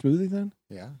really a smoothie then?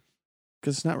 Yeah.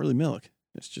 Because it's not really milk.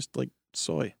 It's just like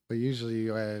soy. But usually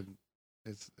you add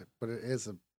it is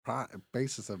a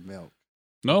basis of milk.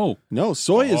 No. No,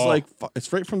 soy is Oh. like,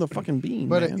 it's right from the fucking bean.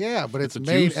 But man. but it's It's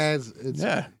a made juice. as it's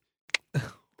Yeah.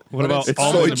 what about it's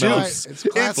almond soy milk? juice.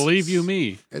 It's Believe you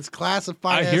me. It's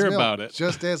classified I as hear milk, about it.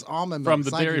 just as almond milk. From the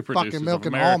It's like dairy you producers fucking of milk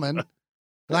and America. almond.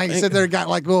 Like you sit there, got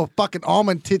like little fucking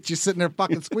almond tits. You sitting there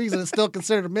fucking squeezing. It's still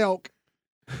considered milk.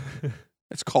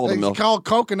 It's called a It's milk. called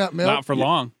coconut milk. Not for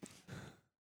long.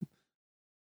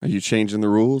 Are you changing the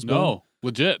rules? Bill? No.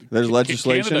 Legit. There's Ca-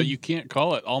 legislation? Canada, you can't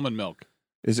call it almond milk.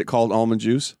 Is it called almond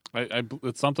juice?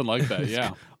 It's something like that.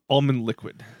 Yeah. Almond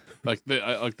liquid. Like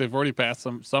they've already passed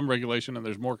some regulation and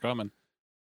there's more coming.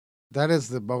 That is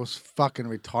the most fucking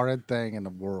retarded thing in the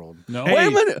world. No. Hey. Wait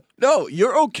a minute. No,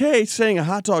 you're okay saying a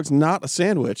hot dog's not a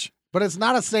sandwich, But it's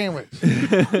not a sandwich.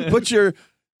 but you're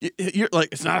like,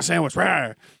 it's not a sandwich.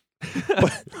 Rawr.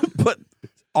 but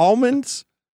almonds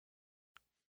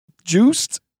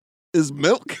juiced is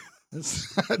milk.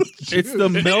 It's, not It's the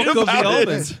juice. milk of the About it.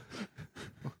 almonds.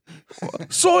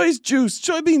 Soy's juiced.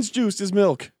 Soybeans juiced is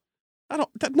milk.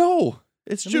 No,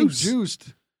 it's I mean, juice.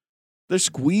 juiced. They're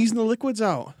squeezing the liquids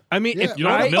out. I mean, Yeah, if you know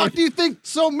why what the milk- fuck do you think?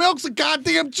 So milk's a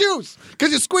goddamn juice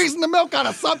because you're squeezing the milk out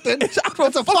of something. It's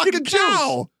a fucking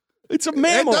cow. It's a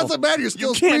mammal. It doesn't matter. You're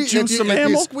still can't squeezing. juice a If you're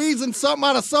mammal. squeezing something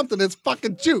out of something, it's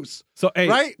fucking juice, so, hey,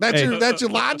 right? That's hey, your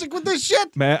logic with this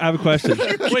shit. Matt, I have a question.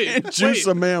 Wait. Juice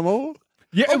a mammal.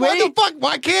 Yeah, Oh, why wait. the fuck?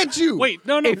 Why can't you? Wait.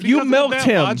 No. If you because of milked that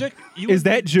him, logic, you is would be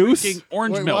that juice? drinking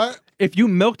orange Wait, milk. what? If you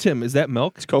milked him, is that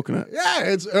milk? It's coconut. Yeah,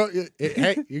 it's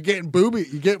hey, you're getting booby.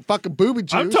 You get fucking booby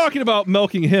juice. I'm talking about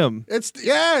milking him. It's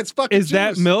fucking. Is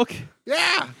that juice. milk?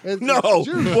 Yeah. It's No.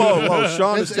 juice. Whoa,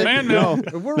 Sean It's- is man taking milk.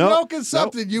 If we're No. milking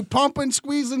something, you pumping,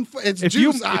 squeezing. It's If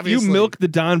juice. you obviously. milk the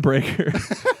Dawn Breaker,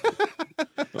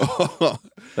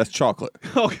 That's chocolate.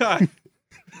 oh god,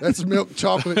 That's milk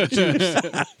chocolate juice.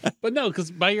 But no,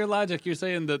 because by your logic, you're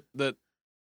saying that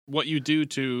what you do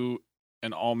to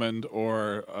an almond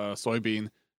or a soybean,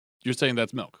 you're saying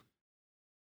that's milk.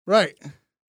 Right.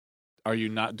 are you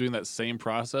not doing that same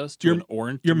process to You're- an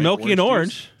orange? You're to make milking an juice?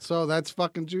 orange. So that's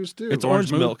fucking juice too. It's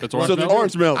orange milk. It's So orange the milk.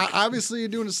 orange milk. Obviously, you're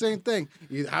doing the same thing.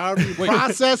 However you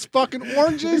process fucking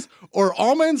oranges or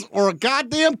almonds or a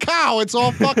goddamn cow, it's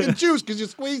all fucking juice because you're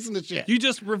squeezing the shit. You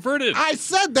just reverted. I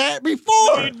said that before.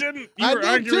 No, you didn't. You I were did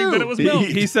arguing too. that it was milk.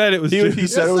 He said it was. He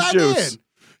juice. said it was Yes, I juice. did.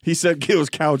 He said it was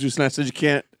cow juice, and I said you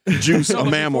can't juice No, a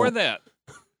but mammal. Before that,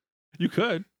 You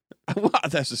could. Wow,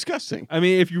 that's disgusting. I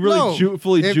mean, if you really No,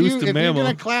 fully if juiced a you're mammal,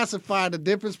 gonna classify the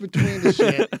difference between the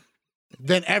shit,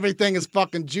 then everything is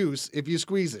fucking juice if you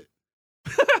squeeze it.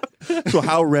 So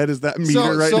how red is that meter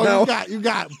So, right so now?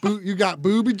 you got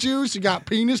booby juice, you got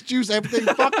penis juice, everything's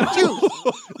fucking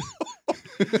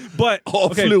juice. but All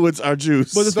okay, fluids are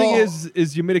juice. But the thing So-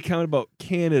 is you made a comment about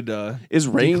Canada is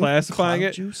rain declassifying cloud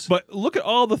it. juice? But look at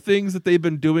all the things that they've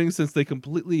been doing since they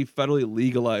completely federally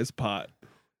legalized pot.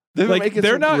 They've been Like making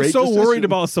they're some not great so worried decisions.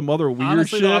 about some other weird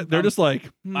Honestly, shit. though, They're just like,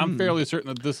 I'm fairly certain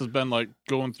that this has been like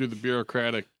going through the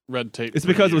bureaucratic red tape. It's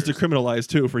for because it was years. decriminalized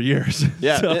too for years.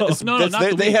 Yeah, So- it's- No, no, that's- not they,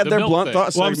 the they weed, had the their milk blunt thing.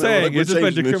 thought well, I'm segment. saying We're it's just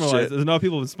been changing this decriminalized. shit. There's not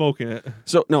people been smoking it.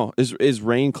 So no, is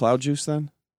rain cloud juice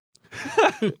then?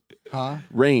 Huh?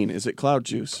 Rain, is it cloud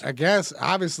juice? I guess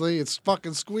obviously it's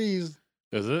fucking squeezed.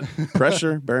 Is it?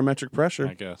 Pressure, barometric I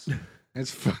pressure. guess.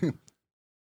 It's fucking,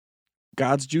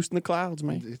 God's juice in the clouds,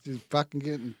 man. it's just fucking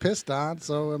getting pissed on.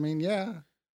 So I mean, yeah,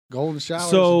 golden showers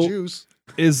So- of juice.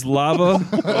 Is lava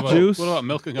What about, juice? What about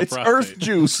milking a It's prostate? earth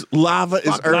juice. Lava is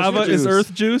Fuck, earth Lava juice. is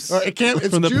earth juice. Or it can't.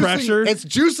 It's From the juicing, pressure? It's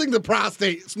juicing the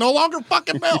prostate. It's no longer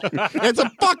fucking milk. It's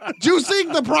a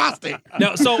juicing the prostate.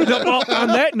 No, so on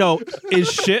that note,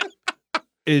 is shit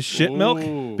milk?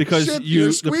 Ooh. Because Shit, you you're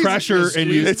the squeezing- pressure you're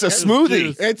and you squeezing- It's a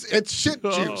smoothie. It's shit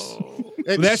juice. Oh.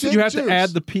 It's that's shit you have juice. to add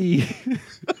the pee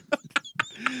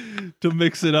to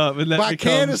mix it up, and that By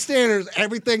Canada becomes standards,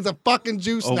 everything's a fucking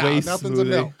juice a now. waste Nothing's a smoothie.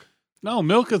 milk. No,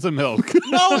 milk is a milk.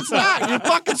 No, it's not. You're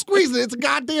fucking squeezing it. It's a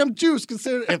goddamn juice.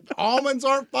 Consider if almonds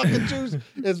aren't fucking juice,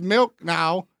 it's milk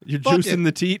now. You're Fuck juicing it.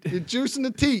 the teat. You're juicing the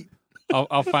teat.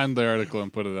 I'll find the article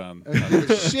and put it on.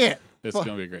 Shit. It's Fuck.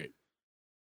 gonna be great.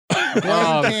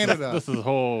 Blame Canada. This is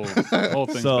whole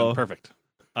thing's So- been perfect.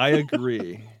 I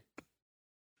agree.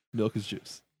 Milk is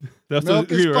juice. That's Milk what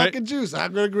we is agree, right? fucking juice.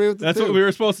 I'm gonna agree with the That's two. what we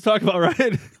were supposed to talk about, right?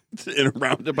 In a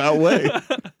roundabout way.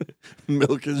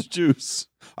 Milk is juice.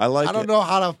 I like I don't it. know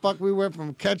how the fuck we went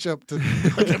from ketchup to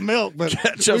fucking milk, but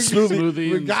Ketchup we, smoothie.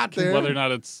 we and got there. Whether or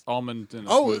not it's almond in a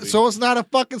Oh, smoothie. so it's not a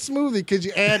fucking smoothie because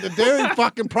you add the dairy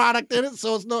fucking product in it,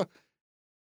 so it's no.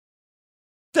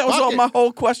 That was Fuck all it. my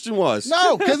whole question was.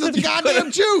 No, because it's a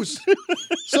goddamn juice.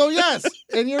 So yes,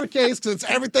 in your case, because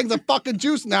everything's a fucking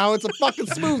juice now, it's a fucking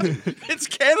smoothie. It's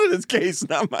Canada's case,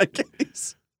 not my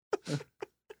case.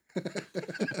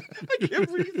 I can't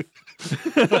breathe.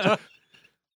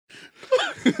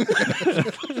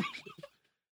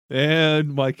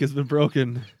 And Mike has been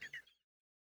broken.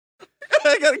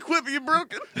 I gotta quit being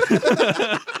broken.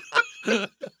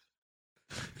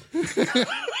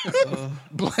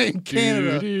 Blame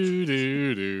Canada.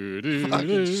 Fucking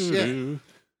Fucking shit.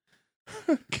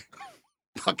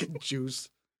 Fucking juice,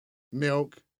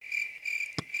 milk.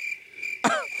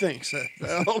 Thanks.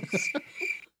 That helps.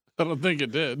 I don't think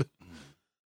it did.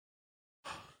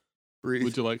 Breathe.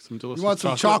 Would you like some delicious You want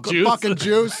some chocolate chocolate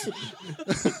juice? fucking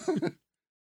juice?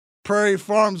 Prairie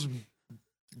Farms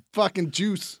fucking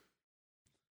juice.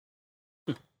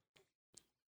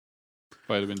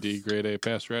 Vitamin D, grade A,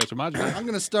 pasteurized homogeneous. I'm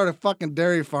gonna start a fucking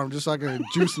dairy farm just so I can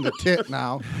juice in the tit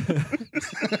now.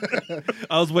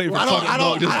 I was waiting for Well, I fucking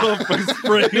milk don't- just fucking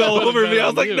spraying all over me. I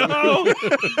was like, You. no.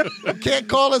 Can't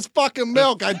call this fucking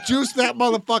milk. I juice that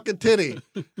motherfucking titty.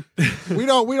 We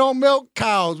don't milk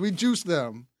cows. We juice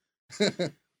them.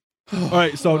 All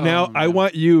right, so Oh, now I man.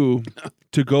 want you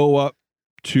to go up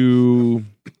to.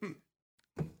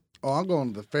 Oh, I'm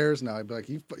going to the fairs now. I'd be like,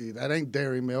 that ain't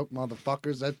dairy milk,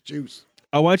 motherfuckers. That's juice.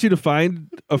 I want you to find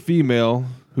a female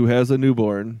who has a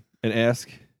newborn and ask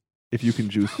if you can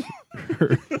juice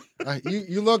her.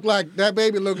 You look like that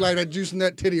baby. Look like that juicing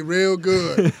that titty real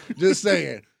good. Just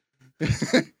saying.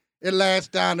 It lasts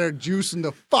down there juicing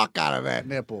the fuck out of that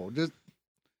nipple. Just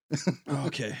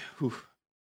Okay. Whew.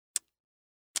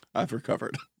 I've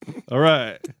recovered. All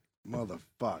right.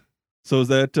 motherfucker. So is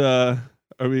that?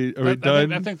 Are we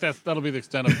done? I think that'll be the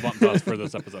extent of blunt thoughts for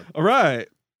this episode. All right.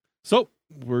 So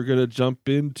we're gonna jump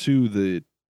into the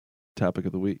topic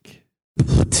of the week.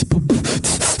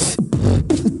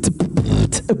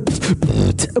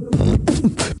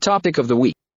 Topic of the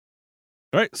week.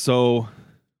 All right. So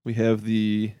we have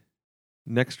the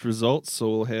next results. So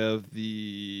we'll have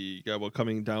the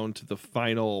coming down to the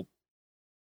final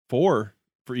 4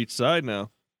 for each side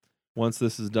now. Once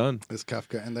this is done. Is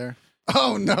Kafka in there?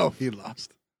 Oh no, he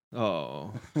lost.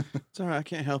 Oh. It's all right. I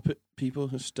can't help it. People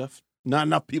and stuff. Not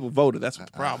enough people voted. That's what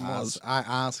the problem was. I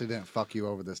honestly didn't fuck you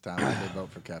over this time. I did vote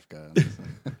for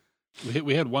Kefka.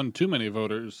 We had one too many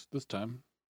voters this time.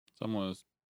 Someone was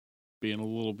being a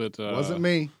little bit. Wasn't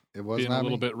me. It was being not a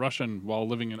little me. bit Russian while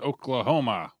living in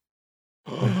Oklahoma.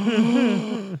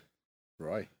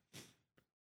 Roy.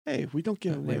 Hey, we don't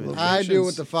give away with I do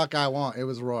what the fuck I want. It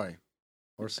was Roy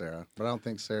or Sarah, but I don't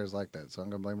think Sarah's like that, so I'm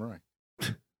gonna blame Roy.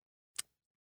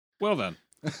 Well then,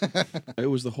 It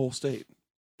was the whole state.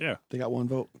 Yeah. They got one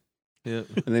vote. Yeah.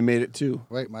 And they made it 2.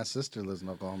 Wait, my sister lives in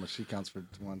Oklahoma. She counts for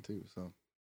 1 too. So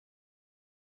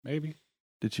maybe.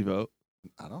 Did she vote?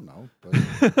 I don't know,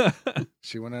 but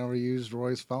she went over and used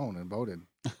Roy's phone and voted.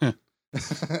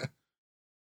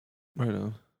 Right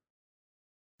on.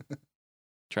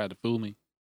 Tried to fool me.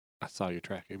 I saw your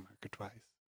tracking marker twice.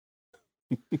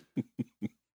 I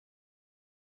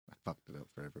fucked it up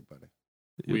for everybody.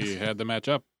 We had the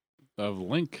matchup of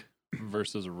Link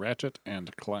versus Ratchet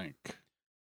and Clank.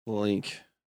 Link.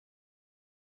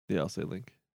 Yeah, I'll say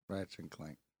Link. Ratchet and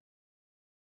Clank.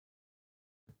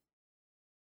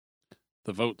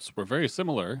 The votes were very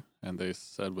similar, and they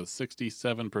said with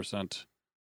 67%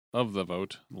 of the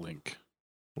vote, Link.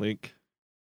 Link.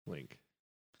 Link.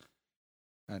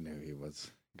 I knew he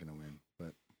was gonna win,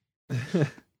 but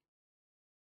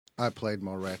I played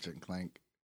more Ratchet and Clank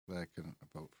that I couldn't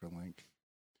vote for Link.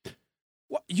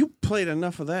 What? You played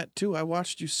enough of that, too. I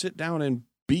watched you sit down and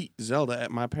beat Zelda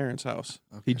at my parents' house.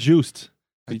 Okay. He juiced.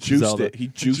 He juiced Zelda. it. He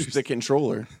juiced the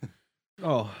controller.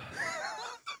 Oh.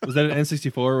 Was that an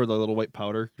N64 where the little white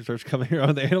powder starts coming here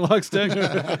on the analog stick?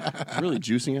 Really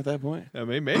juicing at that point? Yeah,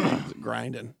 maybe.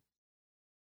 Grinding.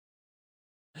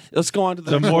 Let's go on to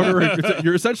the The next mortar. one.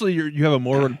 You're essentially you have a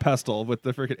mortar and pestle with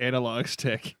the freaking analog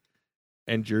stick,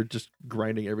 and you're just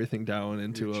grinding everything down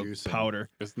into You're a juicing. powder.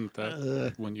 Isn't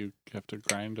that when you have to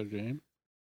grind a game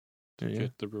to Yeah.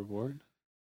 get the reward?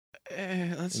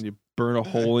 Let's And you burn a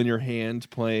hole in your hand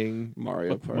playing.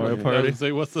 Mario Party. Mario I Party. would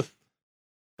say, what's the...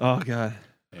 Oh god,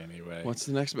 Anyway, What's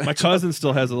the next match? my cousin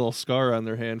still has a little scar on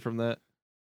their hand from that.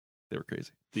 They were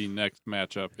crazy. the next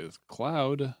matchup is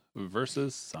Cloud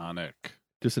versus Sonic.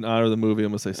 Just in honor of the movie, I'm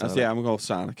gonna say Sonic. Yeah, I'm going to go with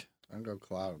Sonic. I'm gonna go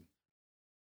Cloud.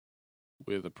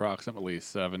 With approximately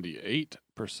 78%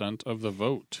 of the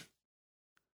vote.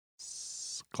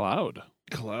 Cloud.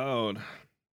 Cloud.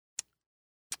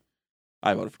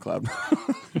 I voted for Cloud.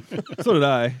 So did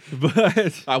I,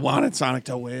 but I wanted Sonic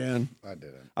to win. I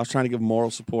didn't. I was trying to give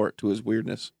moral support to his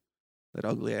weirdness. That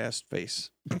ugly ass face.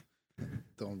 The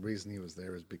only reason he was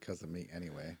there is because of me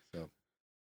anyway. So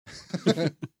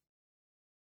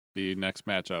The next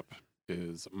matchup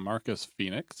is Marcus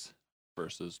Phoenix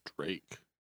versus Drake.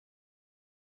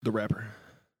 the rapper.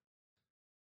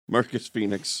 Marcus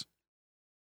Phoenix.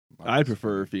 I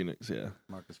prefer Phoenix. Yeah.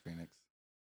 Marcus Phoenix.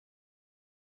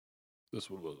 This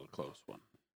one was a close one.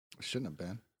 Shouldn't have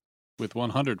been. With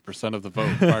 100% of the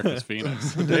vote, Marcus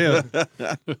Phoenix. Damn.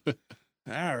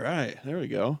 All right. There we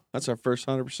go. That's our first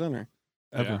 100%er.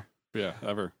 Ever. Yeah,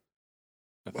 ever.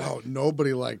 I think. Wow,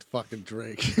 nobody liked fucking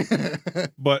Drake.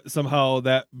 But somehow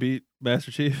that beat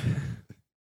Master Chief.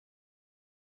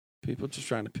 People just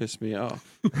trying to piss me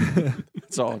off.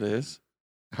 That's all it is.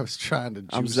 I was trying to.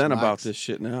 I'm juice zen about Max. this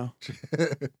shit now.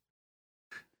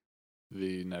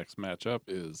 The next matchup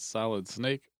is Solid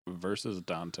Snake versus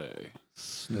Dante. This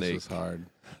Snake. was hard.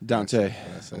 Dante.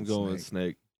 I said I'm going with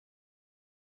Snake. Snake.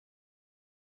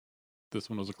 This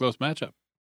one was a close matchup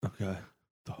Okay.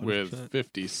 with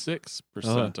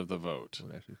 56% of the vote.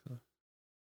 Oh.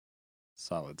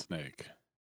 Solid Snake.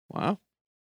 Wow.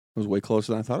 It was way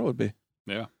closer than I thought it would be.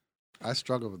 Yeah. I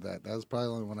struggled with that. That was probably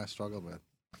the only one I struggled with.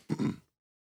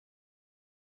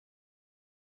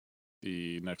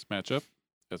 The next matchup,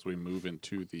 as we move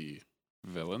into the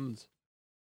villains,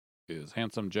 is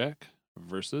Handsome Jack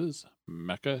versus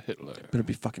Mecha Hitler. Better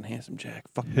be fucking handsome, Jack.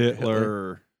 Fuck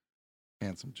Hitler.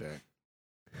 Handsome Jack.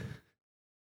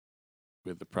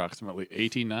 With approximately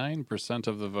 89%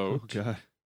 of the Oh vote, god.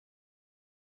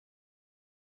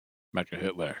 Mecha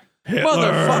Hitler.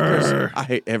 Motherfuckers. I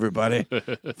hate everybody.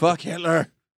 Fuck Hitler.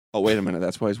 Oh, wait a minute.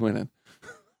 That's why he's winning.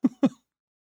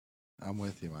 I'm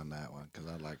with you on that one because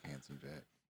I like Handsome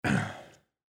Jack.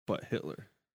 But Hitler.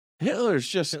 Hitler's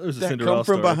just Hitler's a that Cinderella come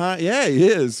from story. behind. Yeah, he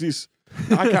is. He's.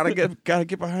 I gotta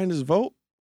get behind his vote.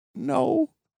 No.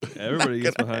 Everybody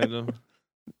gets behind him.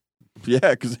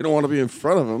 Yeah, because they don't want to be in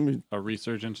front of him. A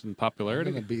resurgence in I'm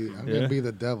popularity. gonna Yeah. be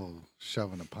the devil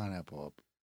shoving a pineapple up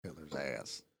Hitler's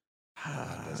ass.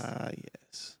 Ah,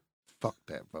 yes. Fuck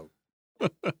that vote.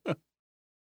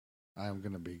 I am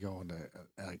gonna be going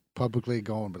to like publicly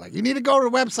going, but like you need to go to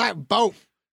the website and vote.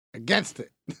 against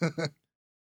it. You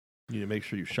need to make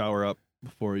sure you shower up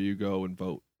before you go and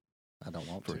vote I don't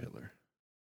want for to. Hitler.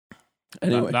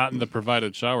 Anyway, Not in the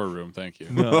provided shower room, thank you.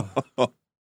 No.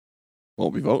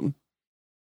 won't be voting.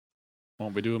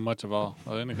 Won't be doing much of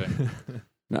anything.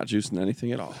 Not juicing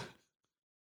anything at all.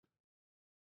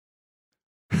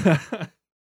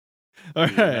 All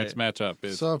The right. next matchup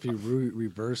is So if you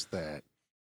reverse that,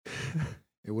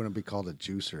 it wouldn't be called a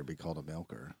juicer. It'd be called a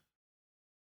milker.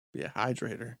 Be a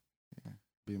hydrator.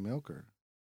 Be a milker.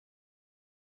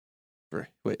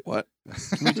 Wait, what?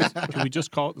 Can we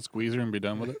just call it the squeezer and be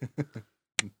done with it?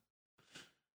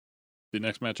 The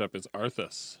next matchup is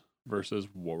Arthas versus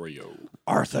Wario.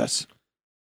 Arthas.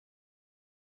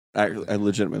 I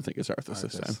legitimately think it's Arthas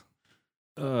this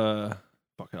time.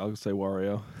 Fuck it, I'll say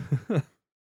Wario.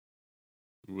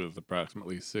 With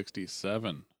approximately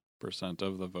 67%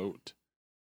 of the vote.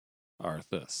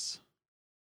 Arthas.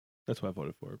 That's what I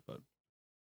voted for, but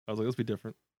I was like, let's be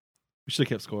different. We should have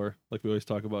kept score, like we always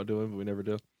talk about doing, but we never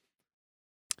do.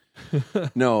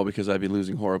 No, because I'd be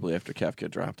losing horribly after Kefka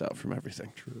dropped out from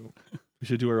everything. True. We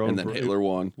should do our own. And then Hitler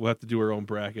won. We'll have to do our own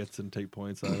brackets and take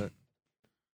points on it.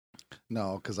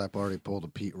 No, because I've already pulled a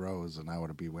Pete Rose, and I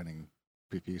would be winning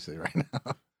PPC right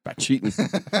now. By cheating.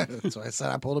 So I said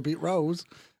I pulled a Pete Rose.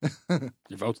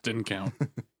 Your votes didn't count.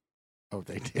 Oh,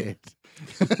 they did.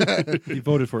 He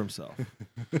voted for himself.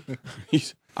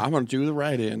 I'm going to do the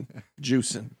write-in.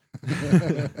 Juicing.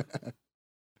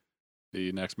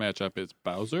 The next matchup is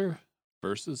Bowser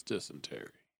versus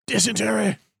Dysentery.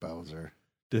 Dysentery. Bowser.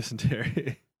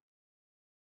 Dysentery.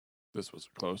 This was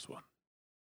a close one.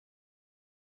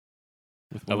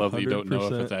 I love that you don't know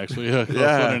if it's actually a close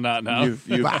Yeah. one or not now.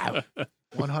 You've- Wow.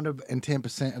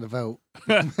 110% of the vote.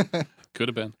 Could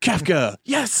have been. Kefka.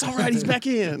 Yes. All right. He's back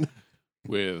in.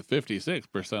 With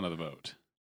 56% of the vote.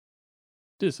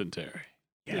 Dysentery.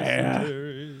 Yeah.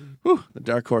 Dysentery. Whew, the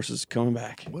dark horse is coming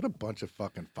back. What a bunch of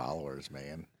fucking followers,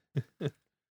 man.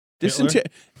 Dysentery.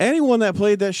 Anyone that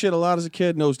played that shit a lot as a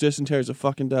kid knows Dysentery's a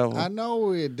fucking devil. I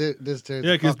know it this. Yeah,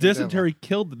 because Dysentery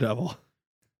killed the devil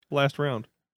last round.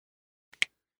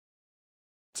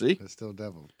 See? It's still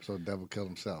devil. So the devil killed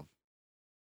himself.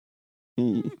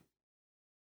 Hmm.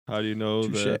 How do you know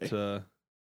Touché. that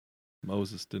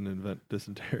Moses didn't invent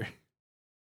dysentery?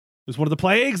 It was one of the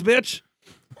plagues, bitch.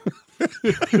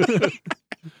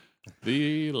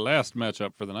 The last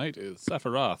matchup for the night is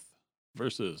Sephiroth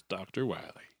versus Dr. Wily.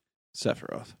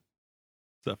 Sephiroth.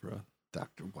 Sephiroth.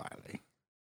 Dr. Wiley.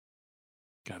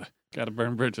 Gotta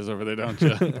burn bridges over there, don't you?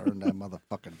 Burn that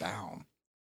motherfucker down.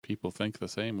 People think the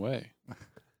same way.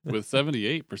 With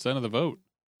 78% of the vote,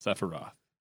 Sephiroth.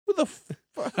 Who the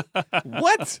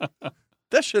what?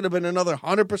 That should have been another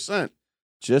 100%.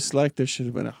 Just like there should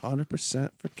have been 100%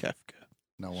 for Kefka.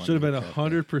 No one Should have knew been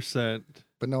Kefka. 100%.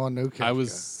 But no one knew Kefka. I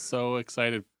was so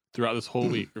excited throughout this whole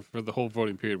week, or for the whole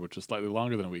voting period, which was slightly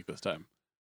longer than a week this time.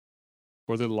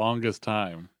 For the longest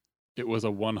time, it was a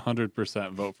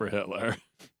 100% vote for Hitler.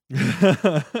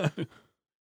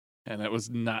 And it was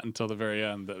not until the very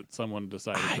end that someone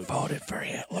decided I to voted for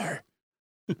Hitler.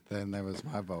 Then that was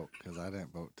my vote because I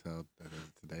didn't vote till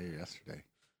today or yesterday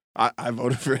I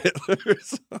voted for Hitler.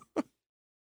 So.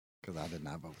 because I did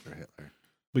not vote for Hitler.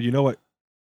 But you know what?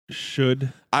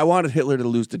 Should I wanted Hitler to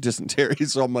lose to dysentery,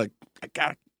 so I'm like, I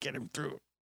gotta get him through.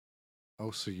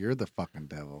 Oh, so you're the fucking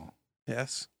devil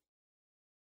Yes.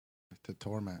 to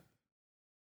torment.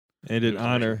 and in Yeah.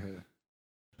 honor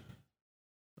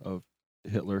of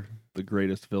Hitler, the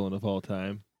greatest villain of all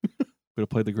time, we're gonna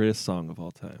play the greatest song of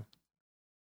all time.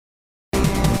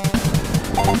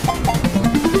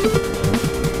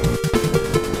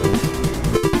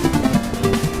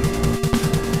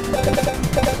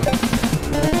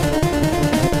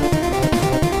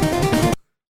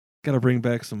 Got to bring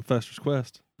back some Fester's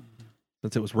Quest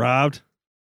since it was robbed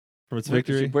from its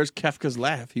victory. Where's Kefka's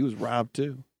laugh? He was robbed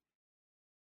too.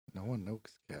 No one knows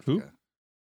Kefka. Who?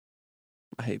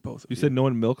 I hate both of You said no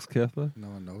one milks Kefka? No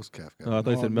one knows Kefka. Oh, I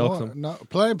thought you No said one- milks no, him. No,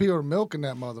 plenty of people are milking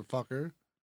that motherfucker.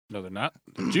 No, they're not.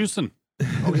 They're juicing.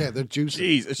 Oh yeah, they're juicing.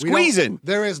 Jeez, it's We don't- squeezing.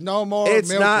 There is no more It's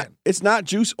milking. not. It's not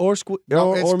juice or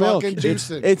No, it's or milk. fucking It's,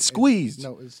 juicing. it's squeezed.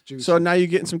 No, it's juicing. So now you're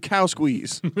getting some cow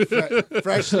squeeze.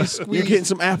 Freshly squeezed. You're getting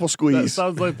some apple That squeeze.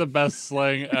 sounds like the best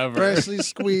slang ever. freshly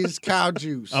squeezed cow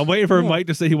juice. I'm waiting for Mike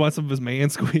to say he wants some of his man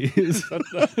squeeze.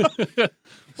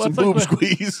 Some What's boob like,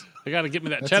 squeeze. I gotta get me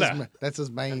that That's cheddar. That's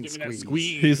his main Give me that squeeze.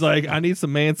 squeeze. He's like, I need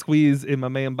some man squeeze in my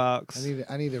man box.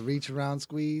 I need to reach around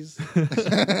squeeze.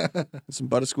 Some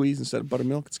butter squeeze instead of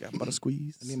buttermilk. It's got butter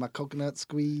squeeze. I need my coconut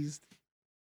squeezed.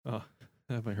 Oh,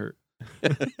 that might hurt.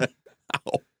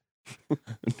 Ow. I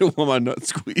don't want my nut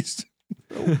squeezed.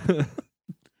 Oh.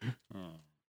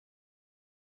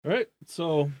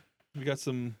 So we got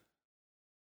the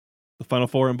final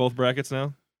four in both brackets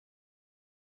now,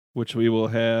 which we will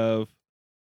have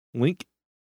Link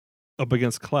up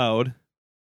against Cloud,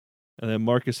 and then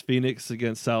Marcus Phoenix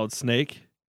against Solid Snake.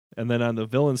 And then on the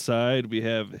villain side, we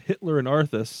have Hitler and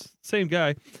Arthas, same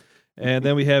guy. And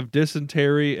then we have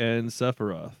Dysentery and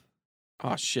Sephiroth.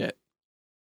 Oh, shit.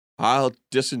 I'll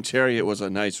Dysentery. It was a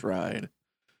nice ride.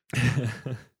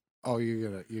 Oh, you're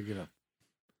gonna.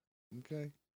 Okay.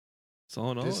 So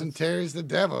all in all, Dysentery's the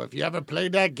devil. If you ever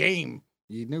played that game,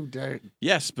 you knew that.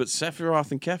 Yes, but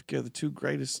Sephiroth and Kefka are the two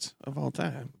greatest of all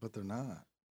time. But they're not.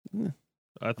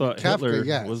 I thought Kefka, Hitler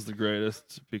yes. was the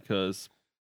greatest because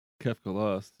Kefka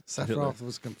lost. Sephiroth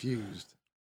was confused,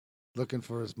 looking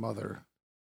for his mother.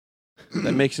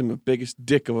 That makes him the biggest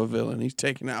dick of a villain. He's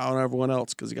taking it out on everyone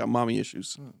else because he got mommy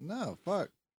issues. No, fuck.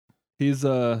 He's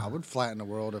I would flatten the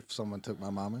world if someone took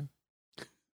my mommy.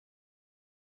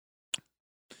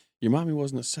 Your mommy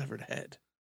wasn't a severed head.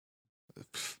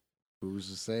 Who's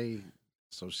to say?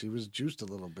 So she was juiced a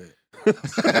little bit.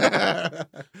 Yeah,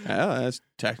 that's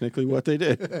technically what they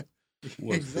did.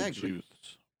 Was Exactly. the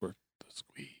juice worth the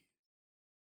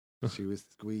squeeze? She was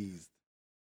squeezed.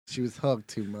 She was hugged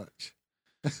too much.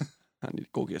 I need to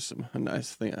go get a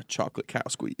nice thing of chocolate cow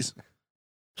squeeze.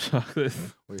 chocolate.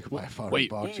 Your wife already Wait.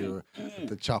 bought you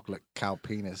the chocolate cow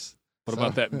penis. What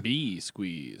about that bee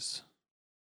squeeze?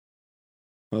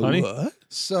 Honey? What?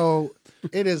 So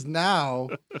it is now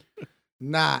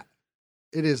not.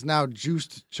 It is now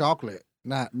juiced chocolate,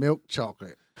 not milk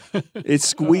chocolate. It's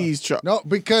squeezed chocolate. No,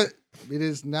 because it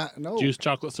is not. No, Juice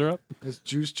chocolate syrup? it's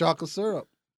juiced chocolate syrup.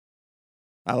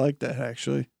 I like that,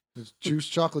 actually. It's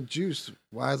juiced chocolate juice.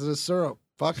 Why is it a syrup?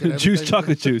 Fuck it. Juice everything-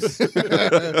 chocolate juice.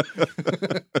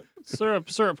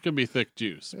 Syrup can be thick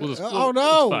juice. We'll just, Oh it's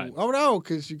no! fine. Oh no!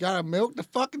 Because you gotta milk the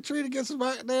fucking tree to get some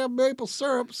damn maple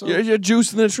syrup. So You're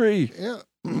juicing the tree.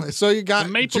 yeah. So you got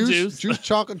The maple juice. juice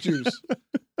chocolate juice,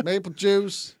 maple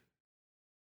juice.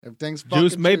 Everything's fucking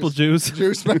Juice maple juice.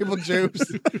 juice maple juice.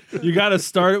 You got to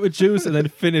start it with juice and then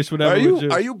finish whatever with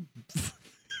juice. Are you?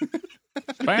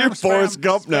 Spam, You're Forrest spam,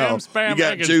 Gump now. spam, You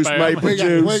got egg and juice spam. maple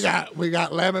juice. We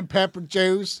got lemon pepper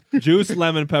juice, Juice,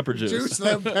 lemon, pepper juice. juice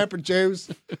lemon pepper juice.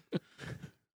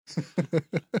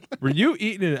 Were you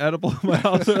eating an edible in my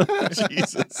house?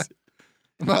 Jesus.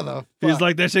 Motherfucker. He's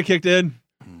like, that shit kicked in.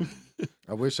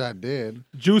 I wish I did.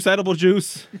 Juice, edible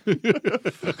juice.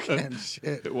 Fucking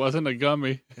shit. It wasn't a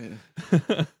gummy.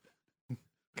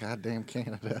 Goddamn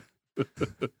Canada.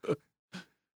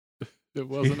 It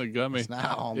wasn't a gummy. It's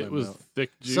not almond It was milk.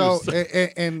 thick juice. So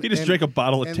and He just and drank a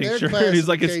bottle of and their tincture. And he's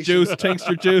like, it's juice,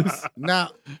 tincture juice. now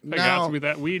I got to be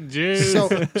that weed juice.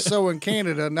 so in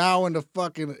Canada now in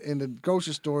the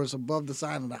grocery stores above the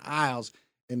sign of the aisles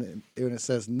and when it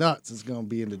says nuts it's gonna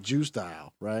be in the juiced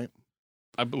aisle, right?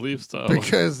 I believe so.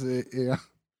 Because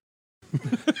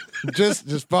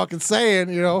just fucking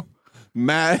saying,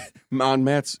 Matt, on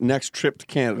Matt's next trip to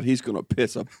Canada, he's going to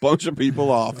piss a bunch of people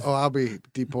off. Oh, I'll be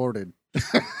deported.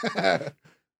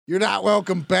 You're not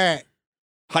welcome back.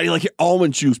 How do you like your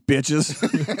almond juice,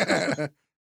 bitches?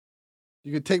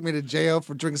 You could take me to jail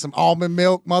for drinking some almond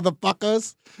milk,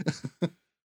 motherfuckers.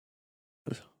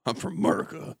 I'm from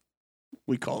America.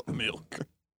 We call it milk.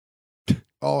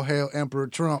 All hail Emperor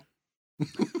Trump.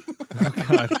 Oh,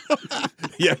 God.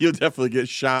 Yeah, you'll definitely get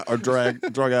shot or drug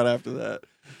out after that.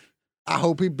 I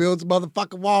hope he builds a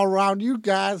motherfucking wall around you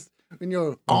guys and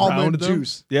your almond Around them?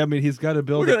 juice. Yeah, I mean, he's got to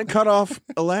build We're it. going to cut off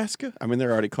Alaska. I mean,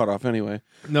 they're already cut off anyway.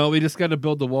 No, we just got to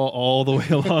build the wall all the way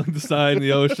along the side of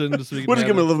the ocean. Just so we can We'll just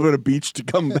have give them a it. little bit of beach to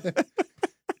come back.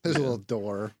 There's a little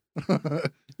door.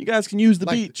 You guys can use the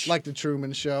like, beach. Like the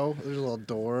Truman Show. There's a little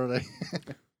door.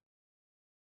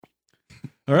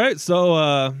 All right,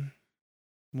 so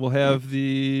we'll have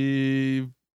the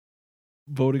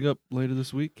voting up later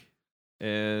this week,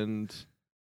 and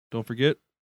don't forget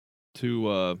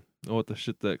to what the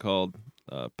shit that called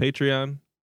Patreon.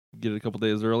 Get it a couple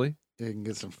days early. You can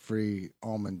get some free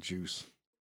almond juice.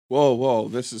 Whoa.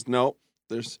 This is no.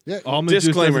 There's Yeah. Almond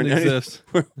Disclaimer, juice doesn't exist.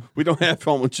 we don't have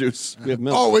almond juice. We have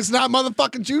milk. Oh, it's not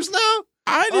motherfucking juice now?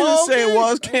 I didn't say it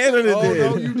was. Canada Oh, did.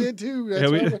 no, you did too. That's Yeah,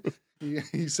 we- right.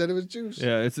 He said it was juice.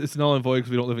 Yeah, it's null and void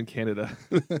because we don't live in Canada.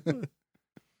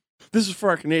 This is for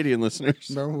our Canadian listeners.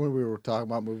 Remember when we were talking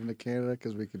about moving to Canada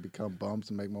because we could become bums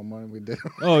and make more money? We did.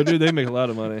 Oh, dude, they make a lot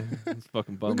of money. It's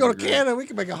fucking We bums. go are to great. Canada, we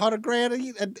can make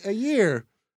 $100,000 a year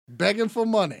begging for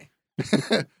money.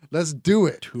 Let's do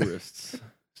it. Tourists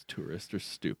are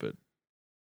stupid.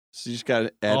 So you just got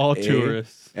to add All A,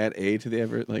 tourists. Add A to the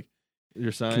effort. Like,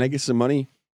 Your sign. can I get some money?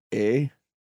 A.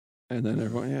 And then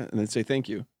everyone, yeah. And then say thank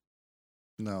you.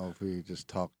 No, if we just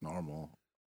talk normal.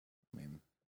 I mean,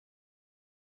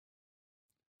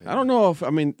 I don't know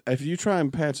if you try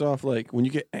and patch off, like, when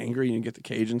you get angry and you get the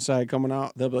Cajun side coming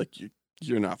out, they'll be like,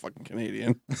 you're not fucking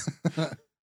Canadian.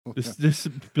 Just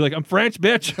be like, I'm French,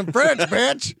 bitch. I'm French,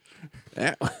 bitch.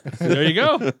 Yeah. There you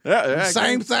go. Yeah,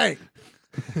 Same thing.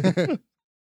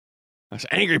 That's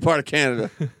the angry part of Canada.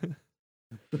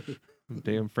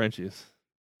 Damn Frenchies.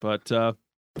 But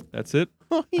that's it.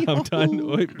 I'm done.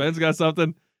 Wait, Ben's got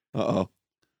something. Uh-oh.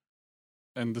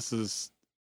 And this is,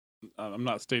 I'm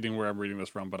not stating where I'm reading this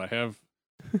from, but I have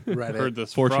Reddit. heard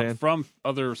this 4chan. from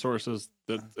other sources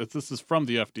that this is from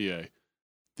the FDA.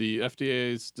 The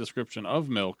FDA's description of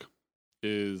milk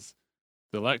is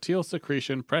the lacteal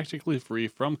secretion practically free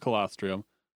from colostrum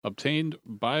obtained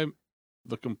by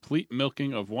the complete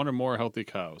milking of one or more healthy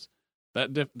cows.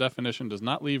 That definition does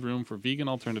not leave room for vegan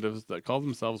alternatives that call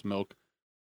themselves milk,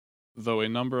 though a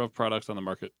number of products on the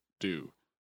market do.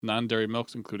 Non-dairy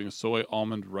milks, including soy,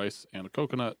 almond, rice, and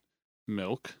coconut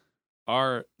milk,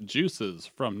 are juices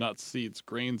from nuts, seeds,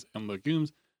 grains, and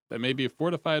legumes that may be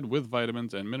fortified with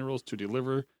vitamins and minerals to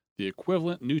deliver the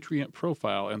equivalent nutrient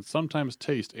profile and sometimes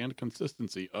taste and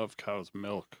consistency of cow's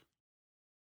milk.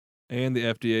 And the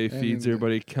FDA feeds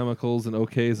everybody chemicals and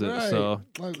okays it. Right. So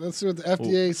Let's see what the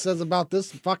FDA says about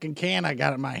this fucking can I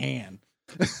got in my hand.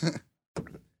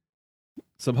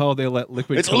 somehow they let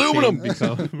liquid It's cocaine aluminum.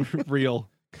 become real.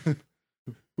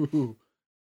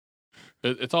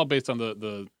 It's all based on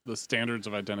the standards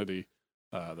of identity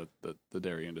that the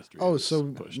dairy industry. Oh, has so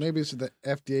pushed. maybe the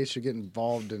FDA should get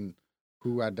involved in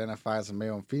who identifies a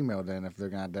male and female then if they're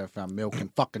going to identify milk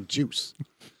and fucking juice.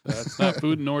 That's not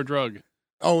food nor drug.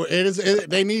 Oh, it is.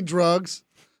 They need drugs.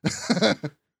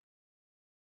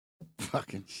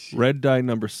 Fucking shit. Red dye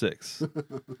number 6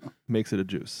 makes it a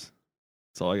juice.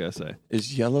 That's all I gotta say.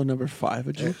 Is yellow number 5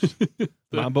 a juice?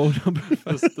 Mambo number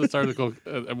 5. This article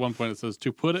at one point it says,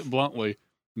 to put it bluntly,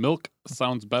 milk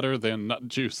sounds better than nut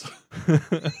juice.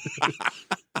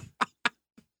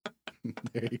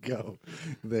 There you go.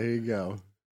 There you go.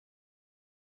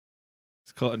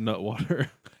 It's called nut water.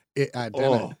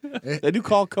 Oh, they do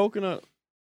call coconut.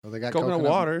 Well, they got Coconut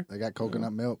water. They got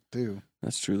coconut milk too.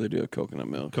 That's true. They do have coconut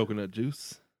milk. Coconut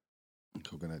juice.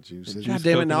 Coconut juice. Juice. God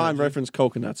damn it! Now coconut I've juice. referenced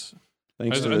coconuts.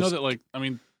 Thanks I to know this. that, like, I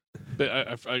mean,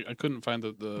 I couldn't find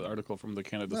the article from the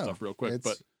Canada No, stuff real quick,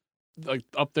 it's- but like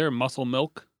up there, muscle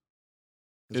milk.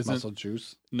 It's isn't- muscle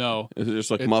juice. No, Is it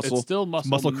just like it's muscle? still muscle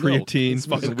Muscle milk. creatine, It's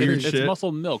fucking muscle weird It's shit.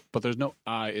 muscle milk, but there's no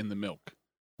I in the milk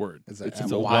word. It's It's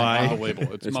M- a Y. Y. On the label,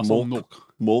 it's, It's muscle milk.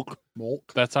 milk. Milk.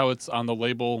 Milk. That's how it's on the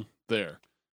label there.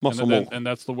 Muscle and, milk. and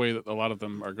that's the way that a lot of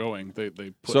them are going. They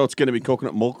put. So it's going to be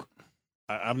coconut milk.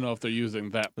 I don't know if they're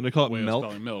using that And they call it way milk.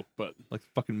 of spelling milk, but Like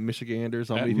fucking Michiganders.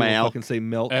 How many Milk. people fucking say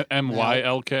milk?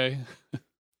 MYLK.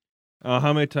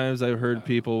 How many times I've heard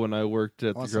people when I worked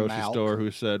at the Want some grocery milk? store who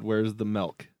said, "Where's the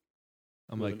milk?"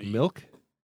 I'm With like, an E. "Milk?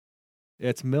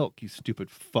 It's milk, you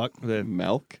stupid fuck." Then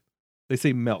Milk. they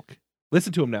say milk.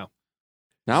 Listen to them now.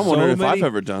 Now I'm So wondering if I've many-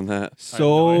 ever done that.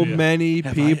 So idea. many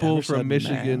Have I people ever from said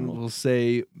Michigan milk? will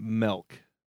say milk,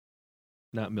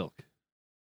 not milk.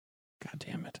 God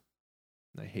damn it.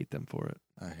 I hate them for it.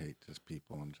 I hate just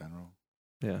people in general.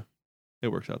 Yeah, it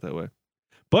works out that way.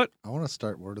 But I want to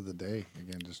start word of the day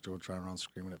again. Just go try around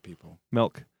screaming at people.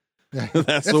 milk.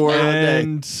 That's the word of the day.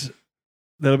 And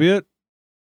that'll be it.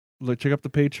 Look, check out the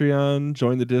Patreon,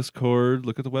 join the Discord,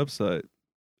 look at the website,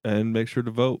 and make sure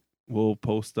to vote. We'll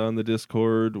post on the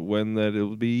Discord when that it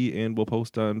will be, and we'll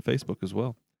post on Facebook as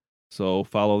well. So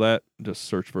follow that. Just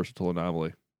search Versatile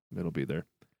Anomaly. It'll be there.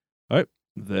 All right.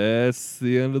 That's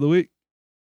the end of the week.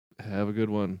 Have a good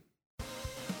one.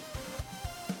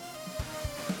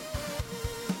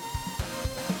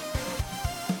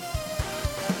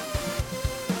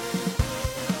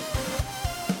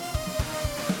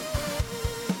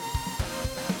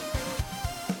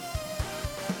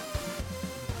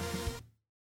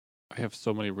 I have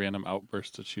so many random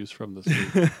outbursts to choose from this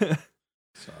week.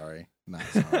 Sorry. Not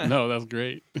sorry. No, that's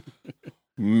great.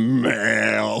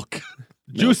 Milk.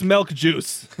 Juice, milk,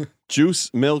 juice.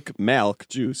 Juice, milk, milk,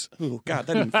 juice. Oh, God,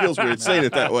 that even feels weird saying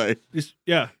it that way.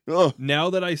 Yeah. Oh, Now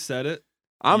that I said it,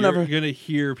 I'm you're never. going to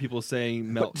hear people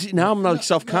saying milk. But see, now I'm like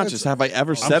self-conscious. it's- Have I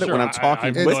ever said it sure when I'm I- talking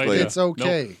I've no quickly? idea. It's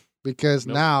okay because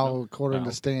Nope. now, Nope. according No.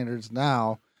 to standards,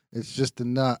 now it's just a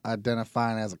nut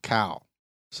identifying as a cow,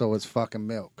 so it's fucking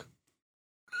milk.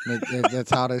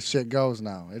 That's how this shit goes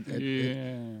now.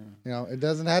 It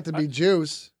doesn't have to be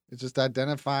juice. It's just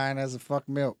identifying as a fuck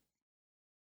milk.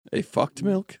 A fucked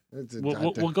milk? It's a-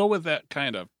 We'll go with that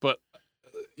kind of, but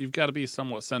you've got to be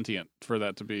somewhat sentient for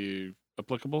that to be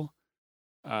applicable.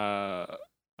 I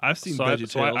I've seen So Veggie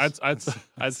Tales.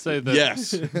 I'd say that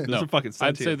Yes. Those no, are fucking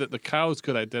I'd say sentient. that the cows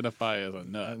could identify as a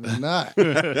nut. Not. That's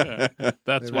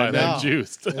There why we they're go.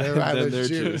 juiced. They're rather they're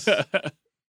juiced.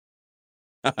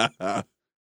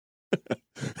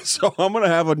 So I'm gonna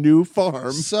have a new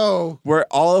farm So, where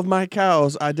all of my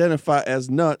cows identify as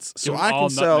nuts, so Give 'em I all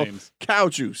can nut sell names. cow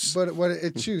juice. but what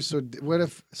it choose? So what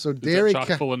if Is dairy that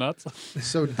chock full of nuts?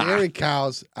 so dairy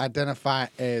cows identify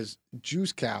as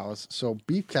juice cows. So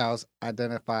beef cows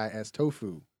identify as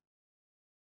tofu.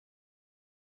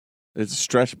 It's a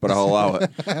stretch, but I'll allow it.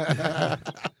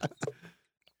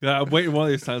 Yeah, I'm waiting one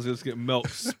of these times to just get milk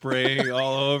spraying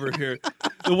all over here.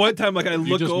 The one time, like I You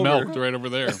look just over, milked right over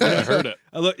there. I heard it.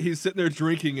 I look, he's sitting there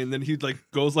drinking, and then he like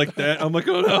goes like that. I'm like,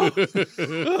 oh no,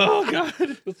 oh god,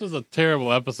 This was a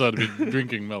terrible episode to be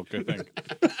drinking milk, I think.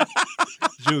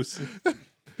 juice.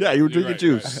 Yeah, you were You're drinking right,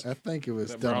 juice. I think it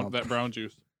was That dumb. brown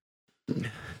juice.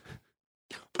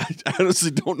 I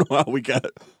honestly don't know how we got.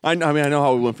 I mean, I know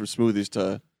how we went from smoothies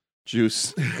to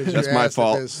juice. That's my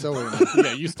fault. So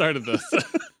Yeah, you started this.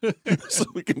 So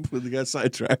we completely got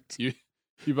sidetracked. You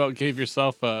about gave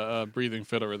yourself a breathing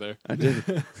fit over there. I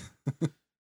did.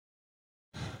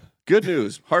 Good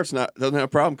news. Heart's doesn't have a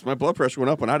problem because my blood pressure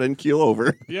went up and I didn't keel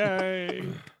over. Yay!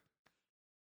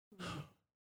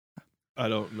 I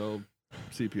don't know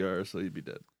CPR, so you'd be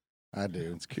dead. I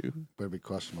do. It's cute. But it'd be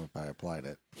questionable if I applied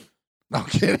it. No I'm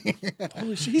kidding.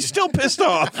 Holy shit, he's still pissed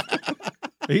off.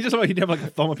 He just he'd have like a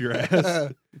thumb up your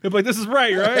ass. He'd be like, "This is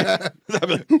right, right?" I'd be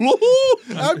like,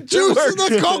 "Woo-hoo, I'm it juicing worked."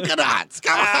 the coconuts.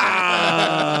 Come on.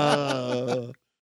 Ah.